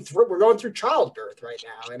going through childbirth right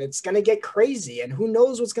now, and it's going to get crazy. And who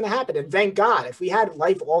knows what's going to happen? And thank God, if we had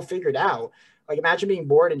life all figured out, like imagine being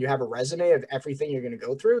born and you have a resume of everything you're going to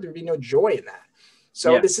go through, there'd be no joy in that.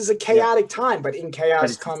 So this is a chaotic time, but in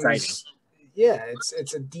chaos comes exciting.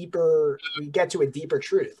 It's a deeper, we get to a deeper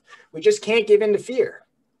truth. We just can't give in to fear.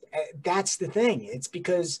 That's the thing. It's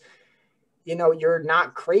because, you're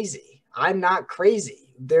not crazy. I'm not crazy.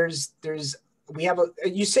 You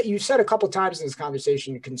said a couple times in this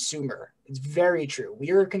conversation, consumer. It's very true.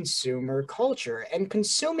 We are a consumer culture, and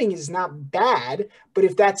consuming is not bad. But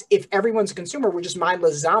if everyone's a consumer, we're just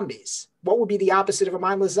mindless zombies. What would be the opposite of a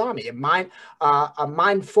mindless zombie? A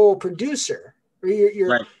mindful producer.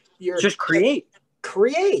 You're just create.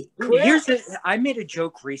 I made a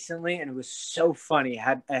joke recently, and it was so funny.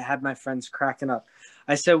 I had my friends cracking up.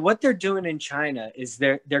 I said, what they're doing in China is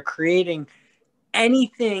they're creating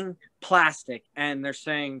anything plastic, and they're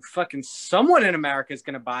saying, fucking someone in America is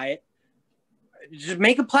going to buy it. Just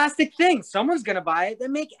make a plastic thing. Someone's going to buy it. They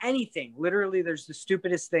make anything. Literally, there's the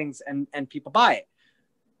stupidest things, and people buy it.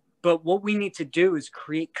 But what we need to do is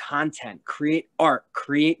create content, create art,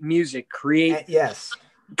 create music, create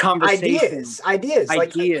conversations, ideas,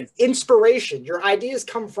 like inspiration. Your ideas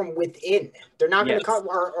come from within. They're not going to come,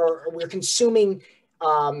 or we're consuming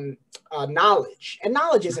knowledge, and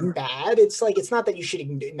knowledge isn't bad. It's like, it's not that you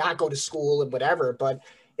should not go to school and whatever, but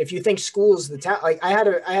if you think school is the like I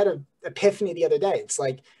had a epiphany the other day. It's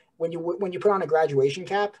like when you put on a graduation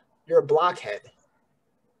cap, you're a blockhead.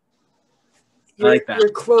 You're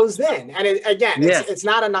closed in, and it's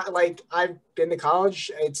not a knock. Like, I've been to college.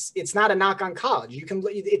 It's not a knock on college. You can.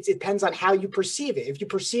 It depends on how you perceive it. If you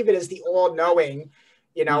perceive it as the all-knowing,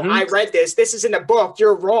 I read this. This is in the book.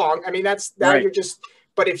 You're wrong. I mean, that's now you're just.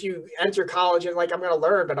 But if you enter college and like, I'm going to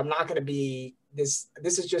learn, but I'm not going to be this.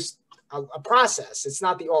 This is just a process. It's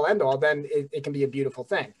not the all end all. Then it can be a beautiful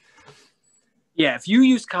thing. Yeah, if you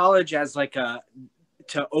use college as like to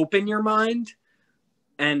open your mind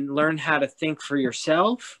and learn how to think for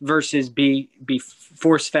yourself versus be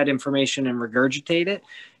force-fed information and regurgitate it.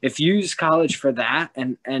 If you use college for that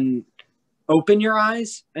and open your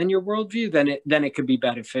eyes and your worldview, then it could be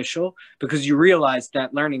beneficial, because you realize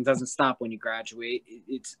that learning doesn't stop when you graduate.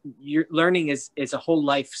 Your learning is a whole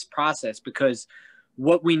life's process, because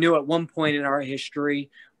what we knew at one point in our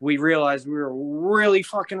history, we realized we were really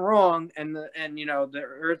fucking wrong, and the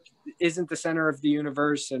earth isn't the center of the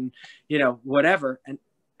universe, and whatever.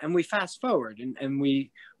 And we fast forward and we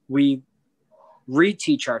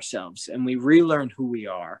reteach ourselves and we relearn who we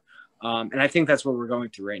are. And I think that's what we're going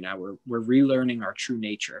through right now. We're relearning our true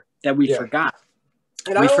nature that we forgot.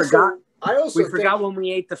 And we forgot when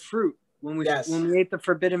we ate the fruit, when we ate the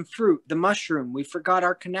forbidden fruit, the mushroom. We forgot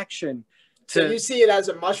our connection to. So you see it as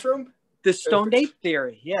a mushroom? The stoned ape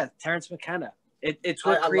theory. Yeah, Terence McKenna. It's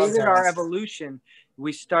what created our evolution.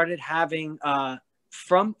 We started having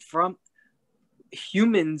from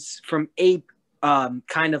humans, from ape,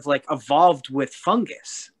 kind of like evolved with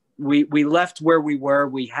fungus. We left where we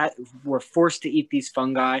were. Were forced to eat these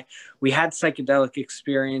fungi. We had psychedelic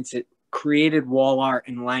experience. It created wall art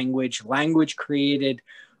and language. Language created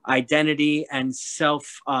identity and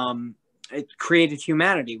self. It created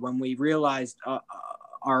humanity when we realized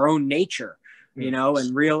our own nature,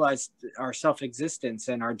 and realized our self-existence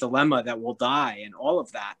and our dilemma that we'll die and all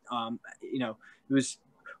of that.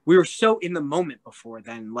 We were so in the moment before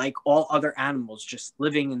then, like all other animals, just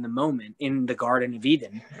living in the moment in the Garden of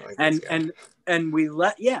Eden. And we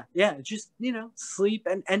just sleep,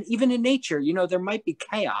 and even in nature, there might be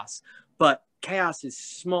chaos, but chaos is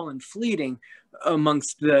small and fleeting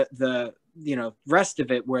amongst the rest of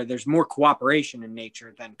it, where there's more cooperation in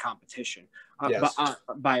nature than competition.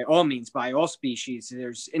 By all means, by all species,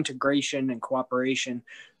 there's integration and cooperation,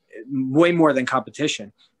 way more than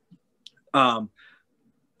competition. I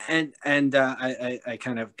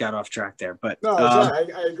kind of got off track there, but no, I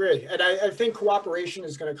agree, and I think cooperation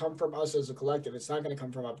is going to come from us as a collective. It's not going to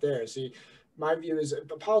come from up there. See, my view is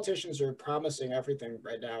politicians are promising everything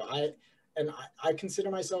right now. and I consider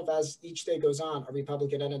myself, as each day goes on, a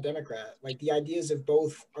Republican and a Democrat. Like, the ideas of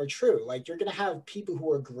both are true. Like, you're going to have people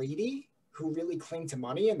who are greedy, who really cling to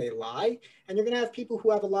money and they lie, and you're going to have people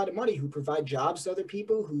who have a lot of money, who provide jobs to other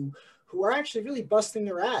people, who are actually really busting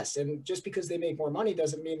their ass. And just because they make more money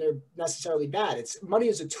doesn't mean they're necessarily bad. It's money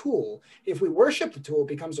is a tool. If we worship the tool, it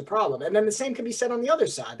becomes a problem. And then the same can be said on the other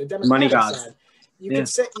side, the Money Democratic God. side. You could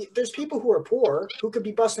say there's people who are poor who could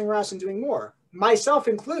be busting their ass and doing more, myself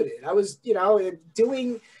included. I was,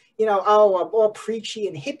 doing, I'm all preachy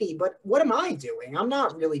and hippie, but what am I doing? I'm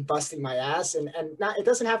not really busting my ass, and not. It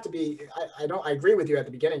doesn't have to be. I agree with you at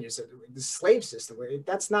the beginning. You said the slave system.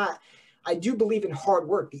 That's not. I do believe in hard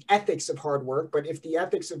work, the ethics of hard work, but if the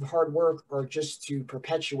ethics of hard work are just to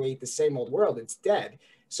perpetuate the same old world, it's dead.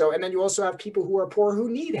 So, and then you also have people who are poor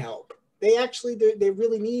who need help. They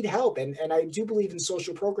really need help, and I do believe in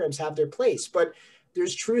social programs have their place, but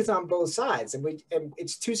there's truth on both sides, and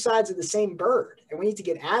it's two sides of the same bird, and we need to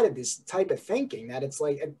get out of this type of thinking that it's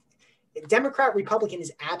like a Democrat Republican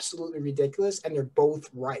is absolutely ridiculous, and they're both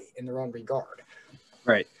right in their own regard.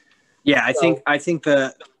 Right. Yeah, I think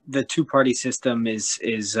the two-party system is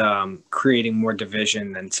creating more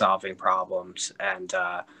division than solving problems, and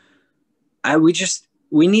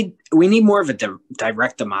we need more of a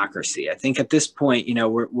direct democracy. I think at this point,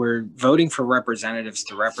 we're voting for representatives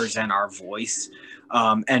to represent our voice,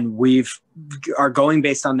 and are going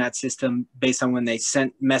based on that system, based on when they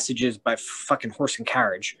sent messages by fucking horse and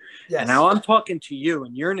carriage. Yes. And now I'm talking to you,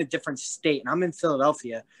 and you're in a different state, and I'm in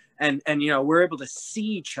Philadelphia. And we're able to see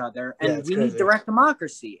each other, and we need direct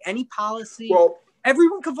democracy. Any policy,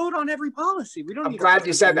 everyone can vote on every policy. We don't. I'm glad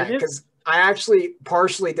you said that, because I actually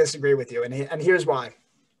partially disagree with you, and here's why.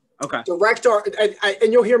 Okay.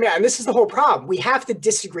 And you'll hear me out. And this is the whole problem. We have to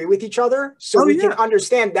disagree with each other so we can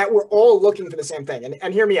understand that we're all looking for the same thing.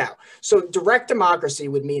 And hear me out. So direct democracy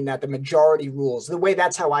would mean that the majority rules. The way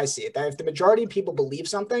that's how I see it. That if the majority of people believe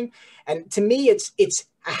something, and to me, it's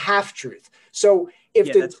a half truth. So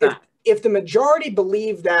if the majority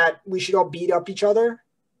believe that we should all beat up each other,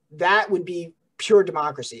 that would be pure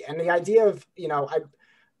democracy. And the idea of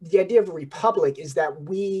a republic is that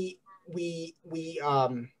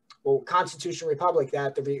constitutional republic,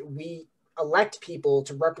 that we elect people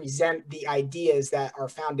to represent the ideas that our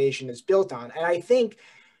foundation is built on. And I think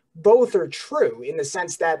both are true in the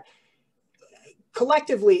sense that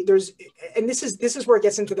collectively and this is where it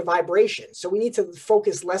gets into the vibration. So we need to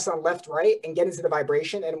focus less on left, right, and get into the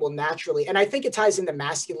vibration, and it will naturally, and I think it ties into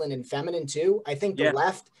masculine and feminine too. I think the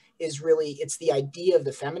left is really, it's the idea of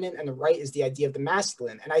the feminine, and the right is the idea of the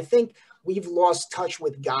masculine. And I think we've lost touch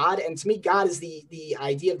with God. And to me, God is the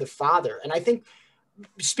idea of the father. And I think,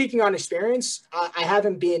 speaking on experience, I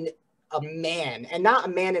haven't been a man, and not a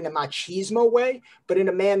man in a machismo way, but in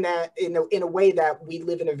a man that in a way that we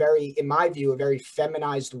live in in my view, a very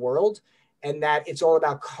feminized world, and that it's all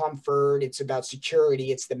about comfort. It's about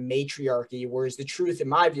security. It's the matriarchy. Whereas the truth, in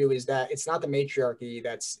my view, is that it's not the matriarchy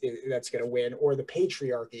that's going to win, or the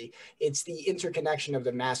patriarchy. It's the interconnection of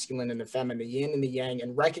the masculine and the feminine, the yin and the yang,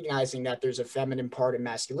 and recognizing that there's a feminine part in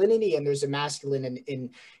masculinity and there's a masculine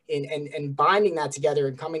in binding that together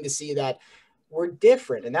and coming to see that we're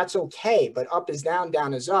different, and that's okay. But up is down,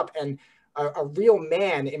 down is up. And a real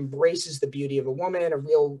man embraces the beauty of a woman. A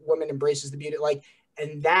real woman embraces the beauty,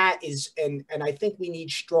 and that is, and I think we need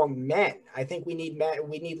strong men. I think we need men.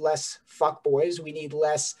 We need less fuck boys. We need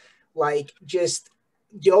less just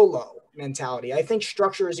YOLO mentality. I think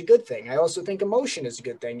structure is a good thing. I also think emotion is a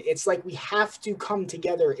good thing. It's like we have to come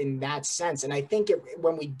together in that sense. And I think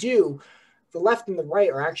when we do, the left and the right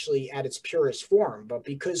are actually at its purest form. But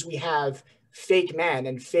because we have fake men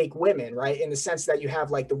and fake women, right? In the sense that you have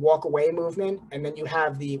the walk away movement, and then you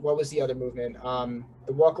have what was the other movement?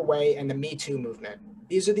 The walk away and the Me Too movement.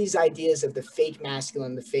 These are these ideas of the fake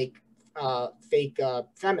masculine, the fake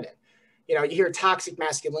feminine. You hear toxic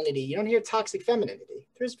masculinity. You don't hear toxic femininity.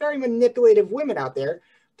 There's very manipulative women out there.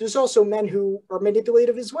 There's also men who are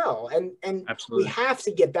manipulative as well. And Absolutely. We have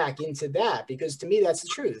to get back into that, because to me, that's the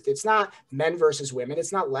truth. It's not men versus women.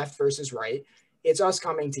 It's not left versus right. It's us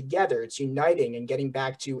coming together. It's uniting and getting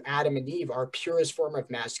back to Adam and Eve, our purest form of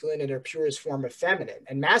masculine and our purest form of feminine.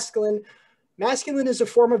 And masculine is a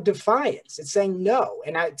form of defiance. It's saying no.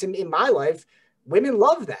 And to me, in my life, women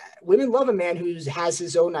love that. Women love a man who has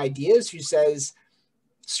his own ideas, who says,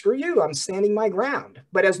 screw you, I'm standing my ground.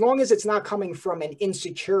 But as long as it's not coming from an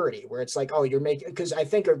insecurity where it's like, oh, you're making, because I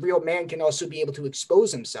think a real man can also be able to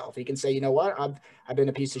expose himself. He can say, you know what, I've been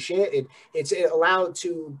a piece of shit. It's allowed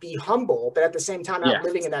to be humble, but at the same time, not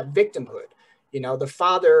living in that victimhood. The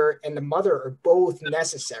father and the mother are both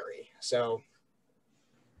necessary. So.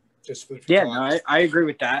 Just food for Yeah, thought. no, I agree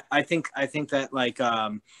with that. I think that like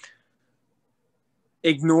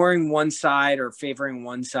ignoring one side or favoring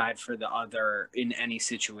one side for the other in any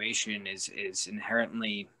situation is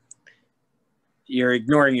inherently, you're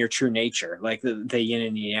ignoring your true nature, like the yin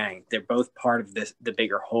and the yang. They're both part of the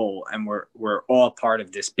bigger whole, and we're all part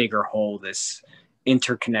of this bigger whole, this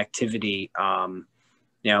interconnectivity.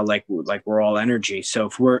 Like we're all energy. So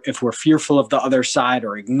if we're fearful of the other side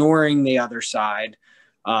or ignoring the other side,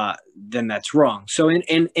 then that's wrong. So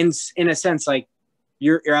in a sense, like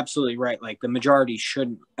you're absolutely right. Like the majority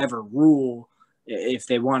shouldn't ever rule if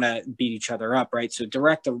they want to beat each other up, right? So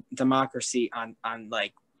direct democracy on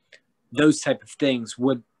like those type of things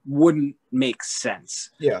wouldn't make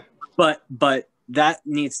sense. Yeah. But that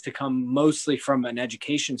needs to come mostly from an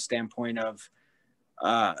education standpoint of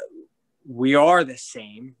we are the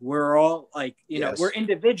same. We're all like, Yes. we're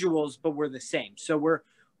individuals, but we're the same. So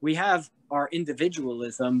we have our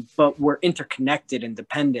individualism, but we're interconnected and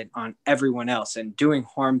dependent on everyone else, and doing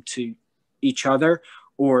harm to each other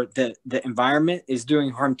or the environment is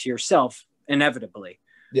doing harm to yourself inevitably.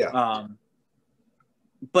 Yeah.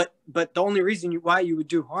 But the only reason why you would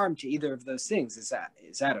do harm to either of those things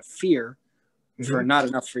is out of fear for not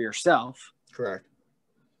enough for yourself. Correct.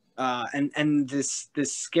 And this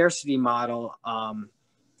scarcity model.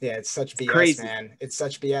 Yeah, it's such BS, crazy. Man. It's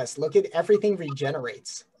such BS. Look at everything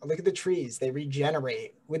regenerates. Look at the trees; they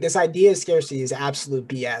regenerate. With this idea of scarcity is absolute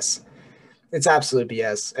BS. It's absolute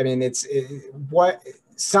BS. I mean,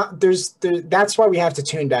 that's why we have to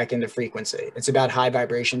tune back into frequency. It's about high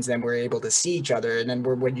vibrations. Then we're able to see each other, and then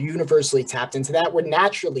we're universally tapped into that. We're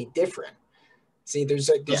naturally different. See, there's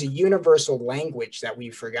a universal language that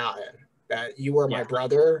we've forgotten. That you are my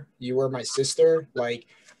brother, you are my sister, like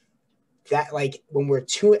that. Like when we're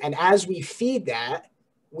and as we feed that,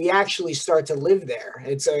 we actually start to live there.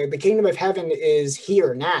 It's the kingdom of heaven is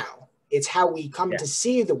here now. It's how we come to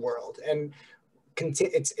see the world, and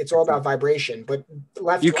it's all about vibration. But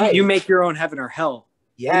you make your own heaven or hell.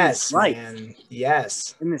 Yes, man.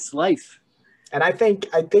 Yes, in this life. And I think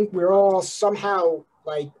we're all somehow,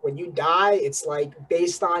 like, when you die, it's like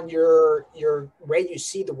based on your way you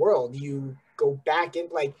see the world, you go back in.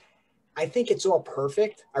 Like, I think it's all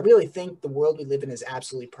perfect. I really think the world we live in is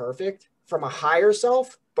absolutely perfect from a higher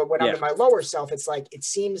self. But when I'm in my lower self, it's like it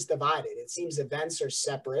seems divided. It seems events are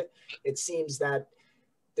separate. It seems that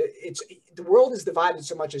the world is divided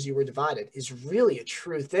so much as you were divided is really a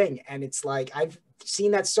true thing. And it's like I've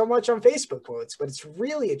seen that so much on Facebook quotes, but it's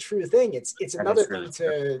really a true thing. It's another thing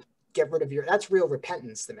to get rid of that's real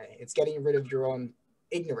repentance to me. It's getting rid of your own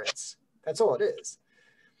ignorance. That's all it is.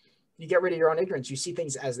 You get rid of your own ignorance. You see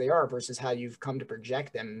things as they are versus how you've come to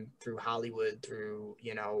project them through Hollywood, through,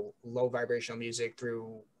 low vibrational music,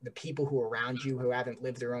 through the people who are around you who haven't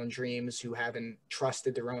lived their own dreams, who haven't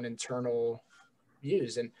trusted their own internal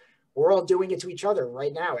views. And we're all doing it to each other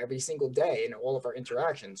right now, every single day in all of our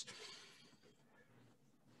interactions.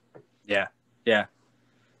 Yeah.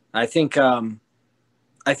 I think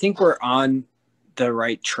we're on the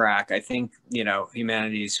right track. I think,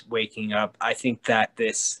 humanity's waking up. I think that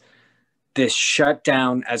this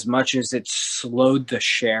shutdown, as much as it's slowed the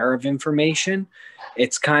share of information,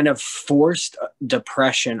 it's kind of forced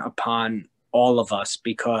depression upon all of us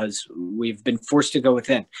because we've been forced to go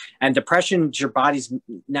within. And depression is your body's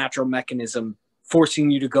natural mechanism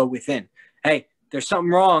forcing you to go within. Hey, there's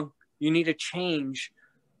something wrong. You need to change.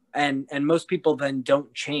 And most people then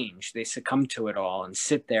don't change. They succumb to it all and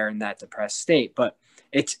sit there in that depressed state. But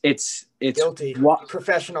it's guilty.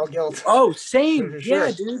 Professional guilt. Oh, same. Sure.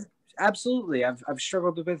 Yeah, dude. Absolutely. I've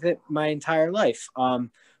struggled with it my entire life.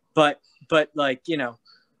 But like,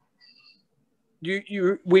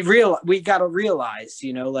 we got to realize,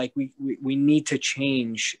 like we need to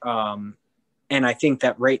change. And I think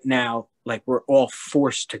that right now, like, we're all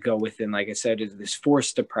forced to go within, like I said, is this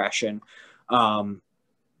forced depression.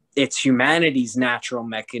 It's humanity's natural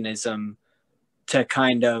mechanism to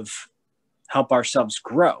kind of help ourselves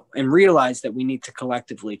grow and realize that we need to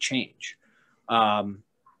collectively change.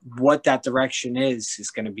 What that direction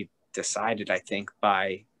is going to be decided, I think,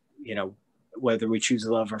 by, whether we choose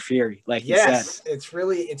love or fear, like you said.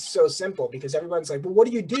 It's so simple because everyone's like, well, what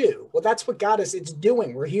do you do? Well, that's what got us. It's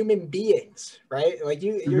doing. We're human beings, right? Like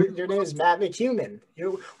your name is Matt McHuman.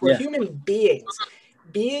 We're human beings.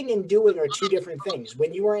 Being and doing are two different things.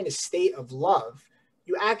 When you are in a state of love,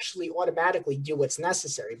 you actually automatically do what's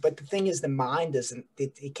necessary. But the thing is, the mind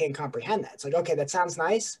it can't comprehend that. It's like, okay, that sounds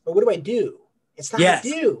nice, but what do I do? It's not a Yes.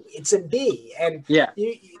 do, it's a be. And Yeah.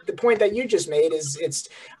 the point that you just made is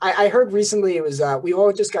I heard recently it was we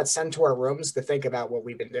all just got sent to our rooms to think about what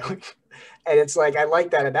we've been doing. And it's like, I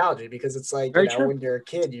like that analogy because it's like, Very true. when you're a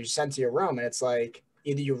kid, you're sent to your room and it's like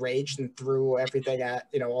either you raged and threw everything at,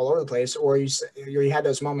 all over the place, or you had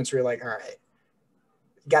those moments where you're like, all right,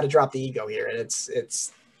 got to drop the ego here. And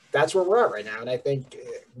that's where we're at right now. And I think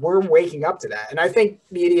we're waking up to that. And I think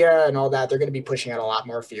media and all that, they're going to be pushing out a lot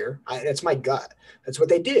more fear. That's my gut. That's what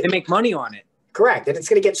they do. They make money on it. Correct. And it's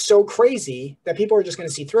going to get so crazy that people are just going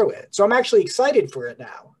to see through it. So I'm actually excited for it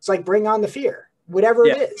now. It's like, bring on the fear, whatever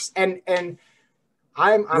it is. And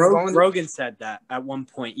I'm going Rogan said that at one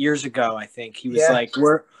point years ago. I think he was like,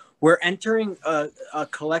 we're entering a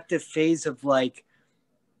collective phase of like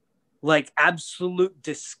absolute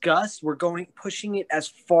disgust. We're pushing it as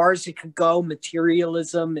far as it could go,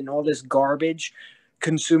 materialism and all this garbage,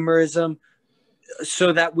 consumerism,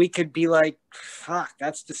 so that we could be like, fuck,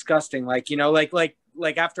 that's disgusting. Like,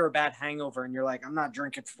 like after a bad hangover and you're like, I'm not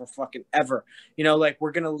drinking for fucking ever, like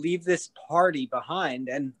we're going to leave this party behind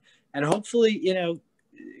and hopefully,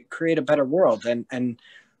 create a better world. And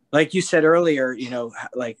like you said earlier,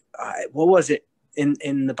 what was it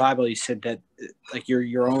in the Bible? You said that like you're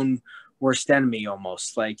your own worst enemy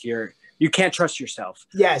almost, like you can't trust yourself.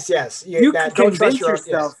 Yes. You can convince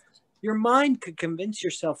yourself. Yes. Your mind could convince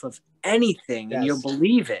yourself of anything and you'll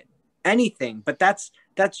believe it, anything. But that's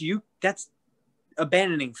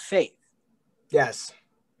abandoning faith. Yes.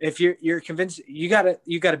 If you're convinced, you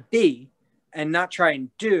gotta be and not try and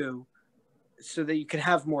do, so that you can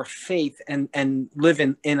have more faith and live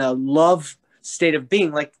in a love state of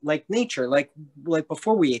being, like nature, like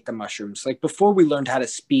before we ate the mushrooms, like before we learned how to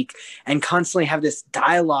speak and constantly have this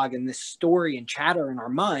dialogue and this story and chatter in our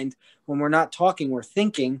mind. When we're not talking, we're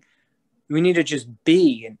thinking. We need to just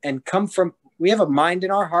be and come from. We have a mind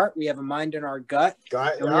in our heart, we have a mind in our gut,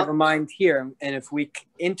 and we have a mind here. And if we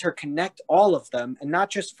interconnect all of them and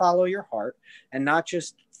not just follow your heart and not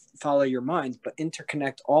just follow your mind, but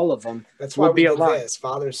interconnect all of them, that's why we do this.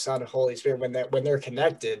 Father, Son, Holy Spirit. When they're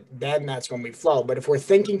connected, then that's when we flow. But if we're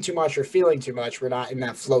thinking too much or feeling too much, we're not in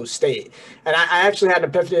that flow state. And I actually had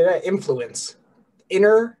an epiphany today. Influence,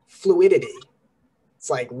 inner fluidity.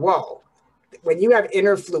 It's like, whoa, when you have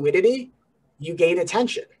inner fluidity, you gain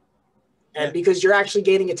attention. And because you're actually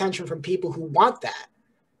gaining attention from people who want that.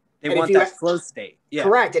 They want that flow state. Yeah.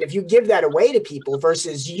 Correct. And if you give that away to people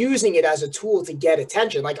versus using it as a tool to get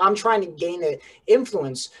attention, like I'm trying to gain an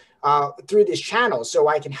influence through this channel so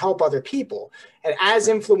I can help other people. And as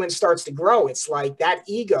influence starts to grow, it's like that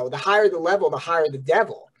ego, the higher the level, the higher the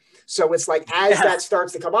devil. So it's like, as that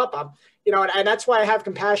starts to come up, I'm, and that's why I have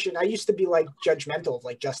compassion. I used to be like judgmental of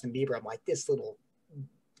like Justin Bieber. I'm like, this little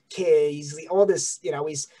kid, he's all this,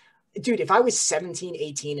 dude, if I was 17,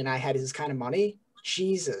 18 and I had his kind of money,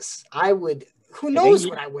 Jesus, who knows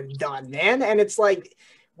what I would have done, man. And it's like,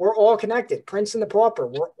 we're all connected. Prince and the Pauper,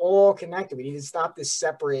 we're all connected. We need to stop this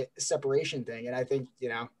separation thing. And I think,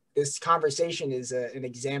 this conversation is an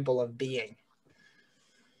example of being.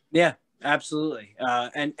 Yeah, absolutely.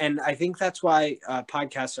 And I think that's why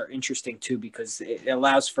podcasts are interesting too, because it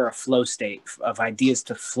allows for a flow state of ideas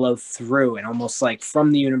to flow through, and almost like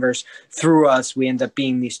from the universe through us, we end up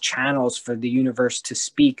being these channels for the universe to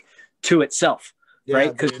speak to itself. Yeah,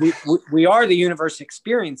 right? Because we are the universe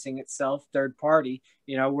experiencing itself, third party.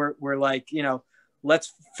 We're like,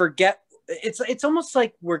 let's forget. It's almost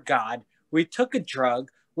like we're God. We took a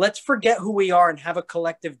drug. Let's forget who we are and have a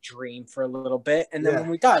collective dream for a little bit. And then when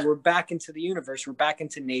we die, we're back into the universe. We're back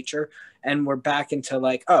into nature. And we're back into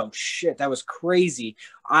like, oh, shit, that was crazy.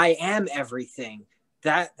 I am everything.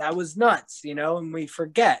 That was nuts, and we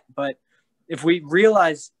forget. But if we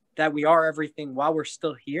realize that we are everything while we're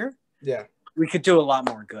still here, we could do a lot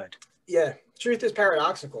more good. Yeah. Truth is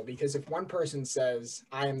paradoxical, because if one person says,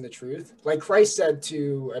 I am the truth, like Christ said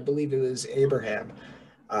to, I believe it was Abraham,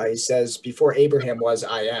 he says, before Abraham was,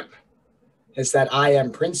 I am. It's that I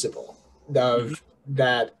am principle of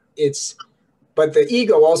that but the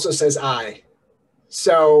ego also says I.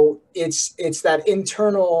 So it's that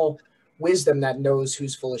internal wisdom that knows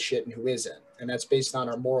who's full of shit and who isn't. And that's based on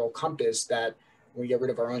our moral compass that when we get rid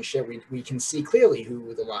of our own shit, we can see clearly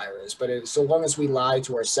who the liar is. But so long as we lie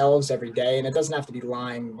to ourselves every day, and it doesn't have to be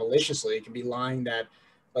lying maliciously, it can be lying that,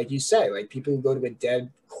 like you say, like people who go to a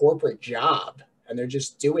dead corporate job and they're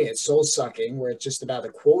just doing it, soul sucking, where it's just about a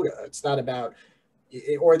quota. It's not about,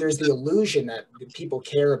 or there's the illusion that people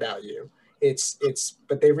care about you.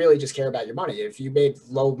 But they really just care about your money. If you made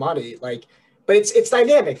low money, but it's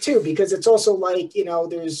dynamic too, because it's also like,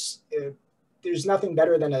 there's, there's nothing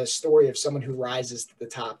better than a story of someone who rises to the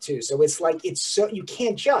top too. So it's like, it's so, you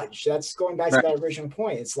can't judge. That's going back to that original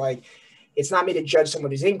point. It's like, it's not me to judge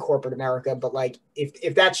someone who's in corporate America, but like,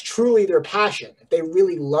 if that's truly their passion, if they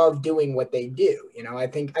really love doing what they do, you know, I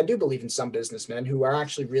do believe in some businessmen who are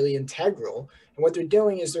actually really integral, and what they're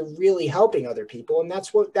doing is they're really helping other people. And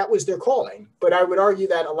that was their calling. But I would argue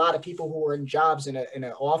that a lot of people who are in jobs in an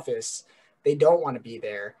office, they don't want to be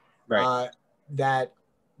there. Right. That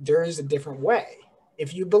there is a different way.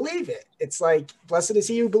 If you believe it, it's like, blessed is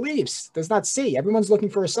he who believes, does not see. Everyone's looking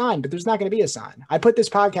for a sign, but there's not going to be a sign. I put this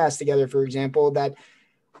podcast together, for example, that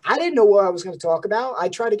I didn't know what I was going to talk about. I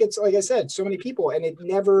tried to get, like I said, so many people, and it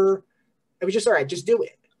was just, all right, just do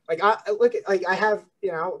it. Like, I look at, like, I have,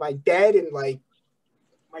 you know, my bed and like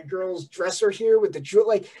my girl's dresser here with the jewel.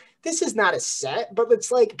 Like, this is not a set, but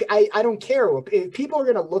it's like, I don't care. If people are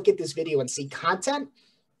going to look at this video and see content,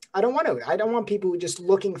 I don't want people who are just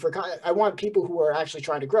looking for, I want people who are actually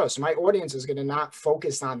trying to grow. So my audience is going to not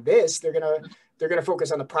focus on this. They're going to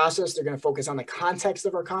focus on the process. They're going to focus on the context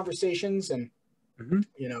of our conversations. And,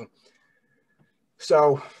 you know,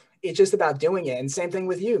 so it's just about doing it. And same thing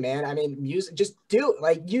with you, man. I mean, music, just do it.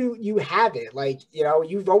 Like you have it. Like, you know,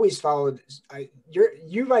 you've always followed,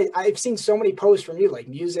 I've seen so many posts from you, like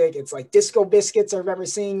music. It's like Disco Biscuits I remember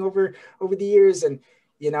seeing over the years. And,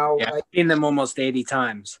 you know, yeah, like, I've seen them almost 80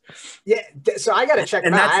 times. Yeah, so I got to check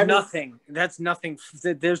them out. And that's nothing.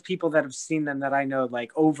 There's people that have seen them that I know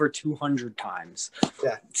like over 200 times.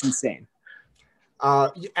 Yeah. It's insane.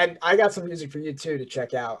 And I got some music for you too to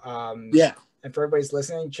check out. Yeah. And for everybody's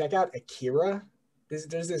listening, check out Akira.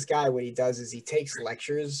 There's this guy, what he does is he takes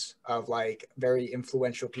lectures of like very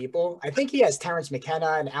influential people. I think he has Terrence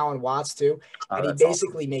McKenna and Alan Watts too. And he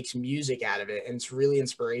basically makes music out of it. And it's really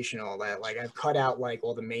inspirational that like I've cut out like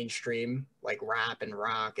all the mainstream like rap and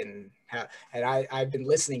rock and I've been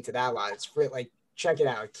listening to that a lot. It's like, check it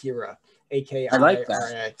out, Akira, A-K-I-R-A. I like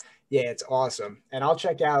that. Yeah, it's awesome. And I'll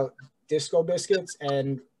check out Disco Biscuits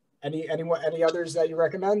and any others that you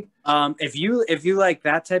recommend? If you like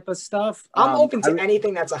that type of stuff, I'm open to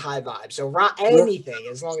anything that's a high vibe. So anything,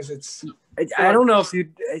 as long as it's. I don't know if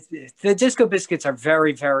the Disco Biscuits are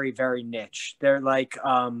very, very, very niche. They're like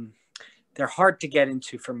they're hard to get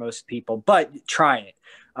into for most people, but try it.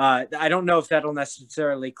 I don't know if that'll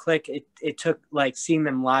necessarily click. It took like seeing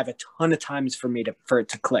them live a ton of times for it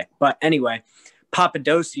to click. But anyway,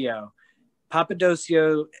 Papadosio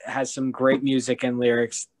has some great music and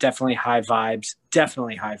lyrics, definitely high vibes.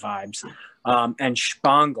 And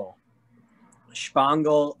Spangle,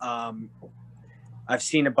 I've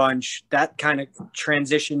seen a bunch. That kind of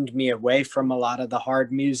transitioned me away from a lot of the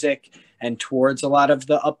hard music and towards a lot of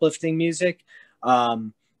the uplifting music.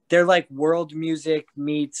 They're like world music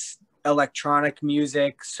meets electronic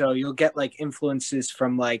music. So you'll get like influences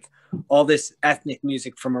from like all this ethnic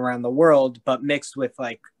music from around the world, but mixed with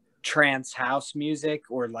like trance house music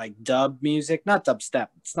or like dub music, not dubstep,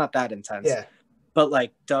 it's not that intense, but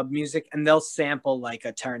like dub music. And they'll sample like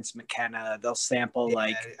a Terrence McKenna, they'll sample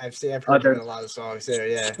like I've heard a lot of songs there.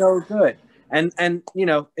 Yeah, so good. And you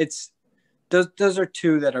know, it's those are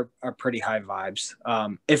two that are pretty high vibes.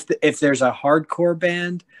 If there's a hardcore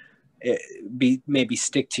band, maybe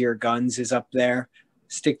Stick to Your Guns is up there.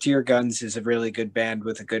 Stick to Your Guns is a really good band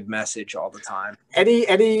with a good message all the time.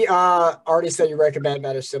 Any artists that you recommend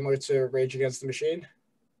that are similar to Rage Against the Machine?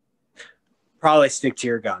 Probably Stick to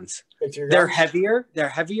Your Guns. They're heavier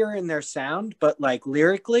in their sound, but like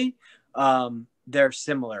lyrically, they're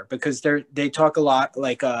similar because they talk a lot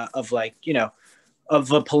like of like, you know,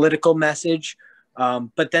 of a political message.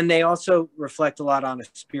 But then they also reflect a lot on a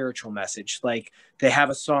spiritual message. Like they have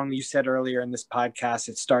a song you said earlier in this podcast,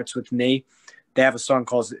 It Starts With Me. They have a song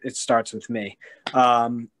called It Starts With Me.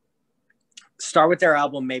 Start with their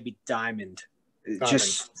album, maybe Diamond.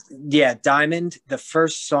 Diamond. The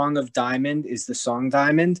first song of Diamond is the song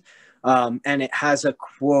Diamond. And it has a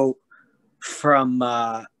quote from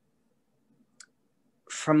like,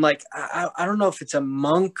 I don't know if it's a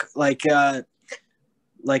monk, like a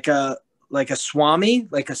swami,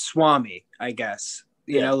 I guess,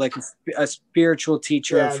 you know, like a spiritual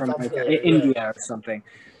teacher from like India or something.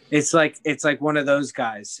 It's like one of those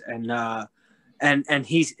guys. And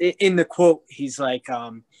he's in the quote, he's like,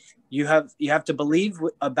 you have to believe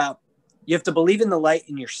in the light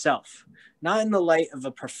in yourself, not in the light of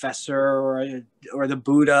a professor or the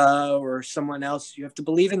Buddha or someone else. You have to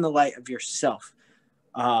believe in the light of yourself,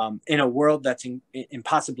 in a world that's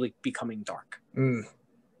impossibly becoming dark.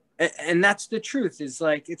 And that's the truth, is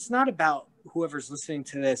like, it's not about whoever's listening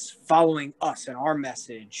to this following us and our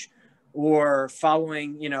message or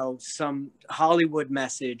following, you know, some Hollywood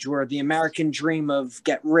message or the American dream of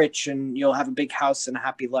get rich and you'll have a big house and a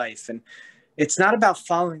happy life. And it's not about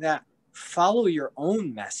following that. Follow your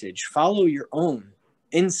own message, follow your own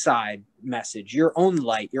inside message, your own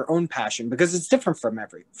light, your own passion, because it's different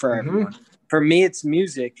for everyone. For me, it's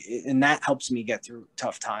music, and that helps me get through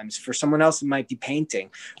tough times. For someone else, it might be painting.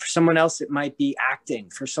 For someone else, it might be acting.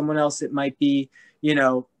 For someone else, it might be, you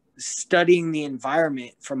know, studying the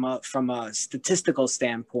environment from a statistical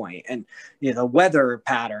standpoint, and, you know, the weather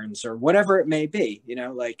patterns or whatever it may be. You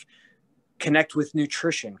know, like, connect with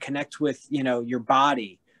nutrition, connect with, you know, your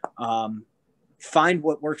body. Find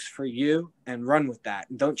what works for you and run with that,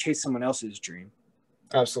 and don't chase someone else's dream.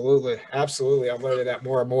 Absolutely. Absolutely. I'm learning that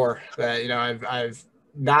more and more, that, you know, I've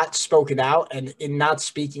not spoken out, and in not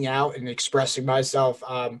speaking out and expressing myself,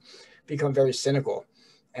 become very cynical.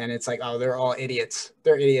 And it's like, oh, they're all idiots.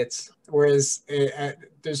 They're idiots. Whereas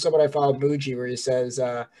there's someone I follow, Muji, where he says,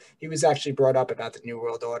 he was actually brought up about the New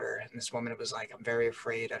World Order. And this woman was like, I'm very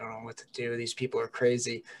afraid. I don't know what to do. These people are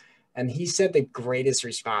crazy. And he said the greatest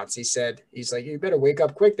response. He's like, you better wake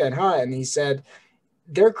up quick then, huh? And he said,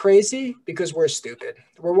 they're crazy because we're stupid.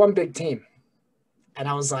 We're one big team. And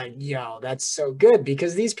I was like, yo, that's so good,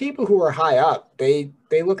 because these people who are high up, they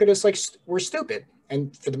look at us like we're stupid.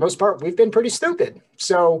 And for the most part, we've been pretty stupid.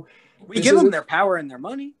 So we give them their power and their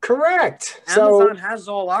money. Correct. Amazon has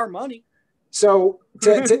all our money. So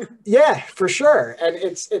yeah, for sure. And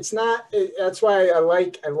it's not, that's why I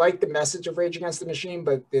like the message of Rage Against the Machine,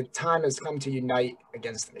 but the time has come to unite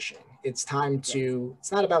against the machine. It's time to,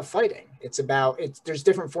 it's not about fighting. There's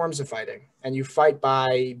different forms of fighting, and you fight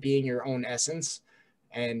by being your own essence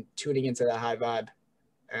and tuning into that high vibe.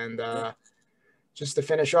 And just to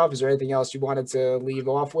finish off, is there anything else you wanted to leave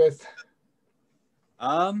off with?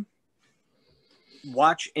 Watch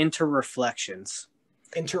Interreflections.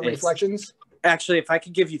 Interreflections? Actually, if I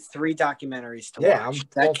could give you 3 documentaries to watch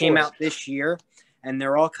that came out this year, and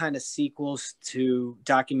they're all kind of sequels to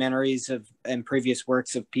documentaries and previous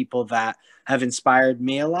works of people that have inspired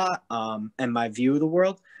me a lot, and my view of the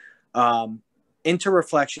world.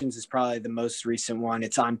 Interreflections is probably the most recent one.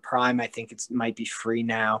 It's on Prime. I think it might be free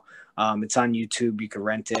now. It's on YouTube. You can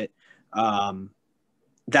rent it.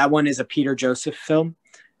 That one is a Peter Joseph film,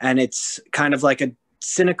 and it's kind of like a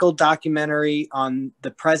cynical documentary on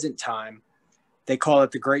the present time. They call it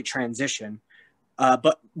The Great Transition,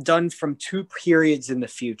 but done from 2 periods in the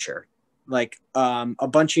future, like a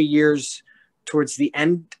bunch of years towards the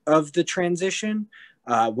end of the transition,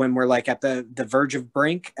 when we're like at the verge of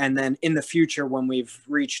brink, and then in the future when we've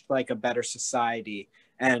reached like a better society,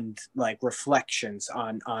 and like reflections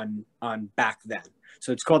on back then.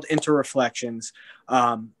 So it's called Interreflections.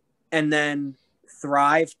 And then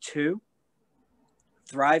Thrive 2.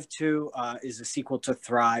 Thrive 2 is a sequel to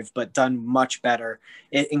Thrive, but done much better.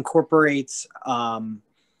 It incorporates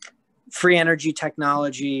free energy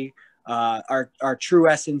technology, our true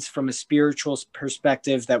essence from a spiritual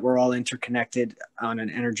perspective, that we're all interconnected on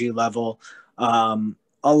an energy level.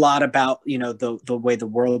 A lot about, you know, the way the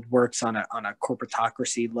world works on a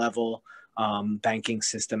corporatocracy level, banking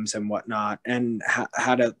systems and whatnot, and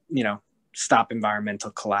how to, you know, stop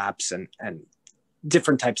environmental collapse and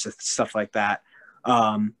different types of stuff like that.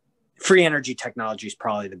 Free energy technology is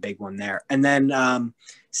probably the big one there. And then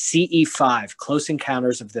CE5, Close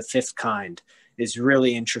Encounters of the Fifth Kind, is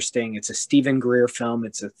really interesting. It's a Stephen Greer film.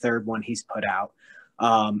 It's the 3rd one he's put out.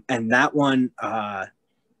 And that one,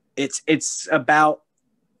 it's about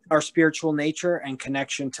our spiritual nature and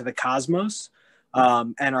connection to the cosmos,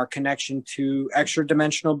 and our connection to extra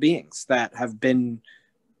dimensional beings that have been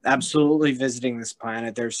absolutely visiting this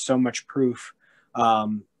planet. There's so much proof.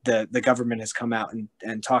 The government has come out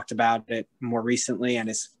and talked about it more recently, and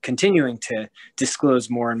is continuing to disclose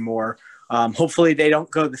more and more. Hopefully they don't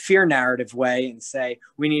go the fear narrative way and say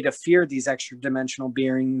we need to fear these extra dimensional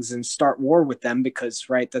beings and start war with them, because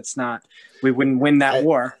we wouldn't win that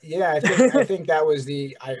war. Yeah, I think that was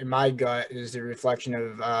my gut is the reflection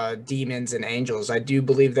of demons and angels. I do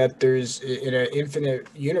believe that there's, in an infinite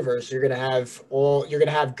universe, you're gonna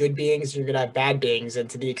have good beings, you're gonna have bad beings, and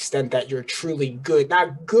to the extent that you're truly good,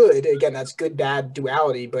 not good, again, that's good bad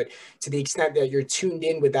duality, but to the extent that you're tuned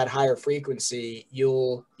in with that higher frequency,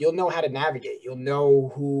 you'll know how to navigate. You'll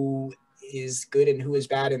know who is good and who is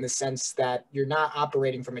bad, in the sense that you're not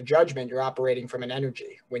operating from a judgment, you're operating from an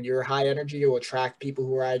energy. When you're high energy, you'll attract people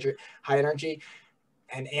who are high energy,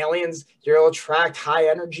 and aliens, you'll attract high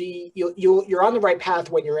energy. You're on the right path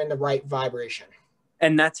when you're in the right vibration.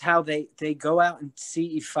 And that's how they go out in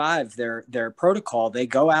CE5, their protocol. They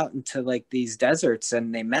go out into like these deserts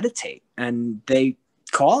and they meditate, and they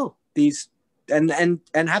call these and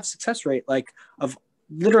have success rate like of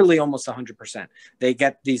literally almost 100%. They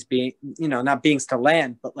get these not beings to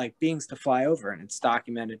land, but like beings to fly over, and it's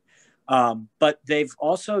documented. But they've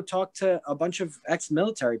also talked to a bunch of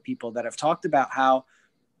ex-military people that have talked about how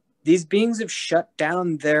these beings have shut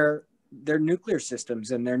down their nuclear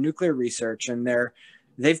systems and their nuclear research, and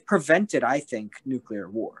they've prevented, I think, nuclear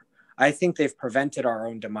war. I think they've prevented our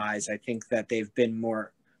own demise. I think that they've been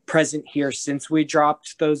more present here since we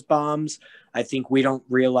dropped those bombs. I think we don't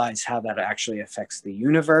realize how that actually affects the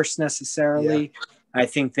universe necessarily. Yeah. I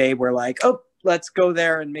think they were like, oh, let's go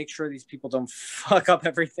there and make sure these people don't fuck up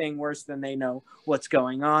everything worse than they know what's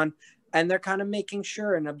going on. And they're kind of making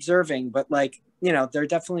sure and observing, but like, they're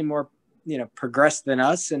definitely more, progressed than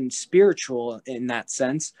us and spiritual in that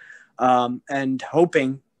sense. And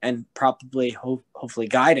hoping and probably hopefully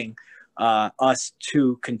guiding us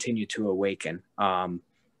to continue to awaken.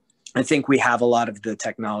 I think we have a lot of the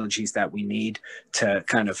technologies that we need to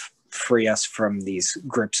kind of free us from these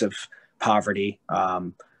grips of poverty.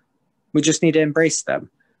 We just need to embrace them.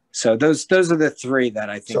 So those are the three that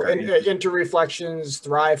I think. So Interreflections,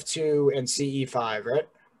 Thrive 2, and CE5, right?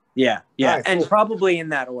 Yeah, right, and cool. Probably in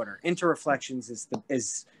that order. Interreflections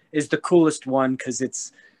is the coolest one because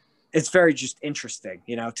it's very just interesting,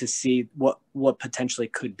 to see what potentially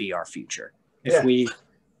could be our future if we.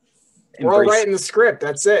 We're all writing the script.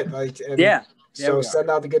 That's it. Yeah. So send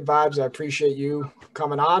out the good vibes. I appreciate you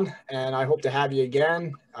coming on, and I hope to have you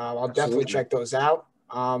again. I'll definitely check those out.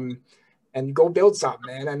 And go build something,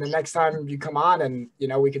 man. And the next time you come on, and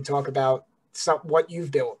we can talk about what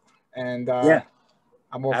you've built. And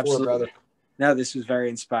I'm all for it, brother. No, this was very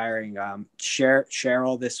inspiring. Share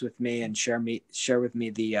all this with me, and share with me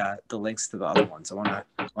the links to the other ones.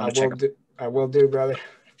 I will do, brother.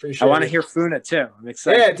 Appreciate I want to hear Funa too. I'm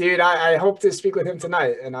excited. Yeah, dude. I hope to speak with him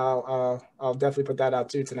tonight, and I'll definitely put that out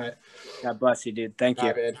too tonight. God bless you, dude. Thank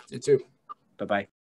you. Man. You too. Bye-bye.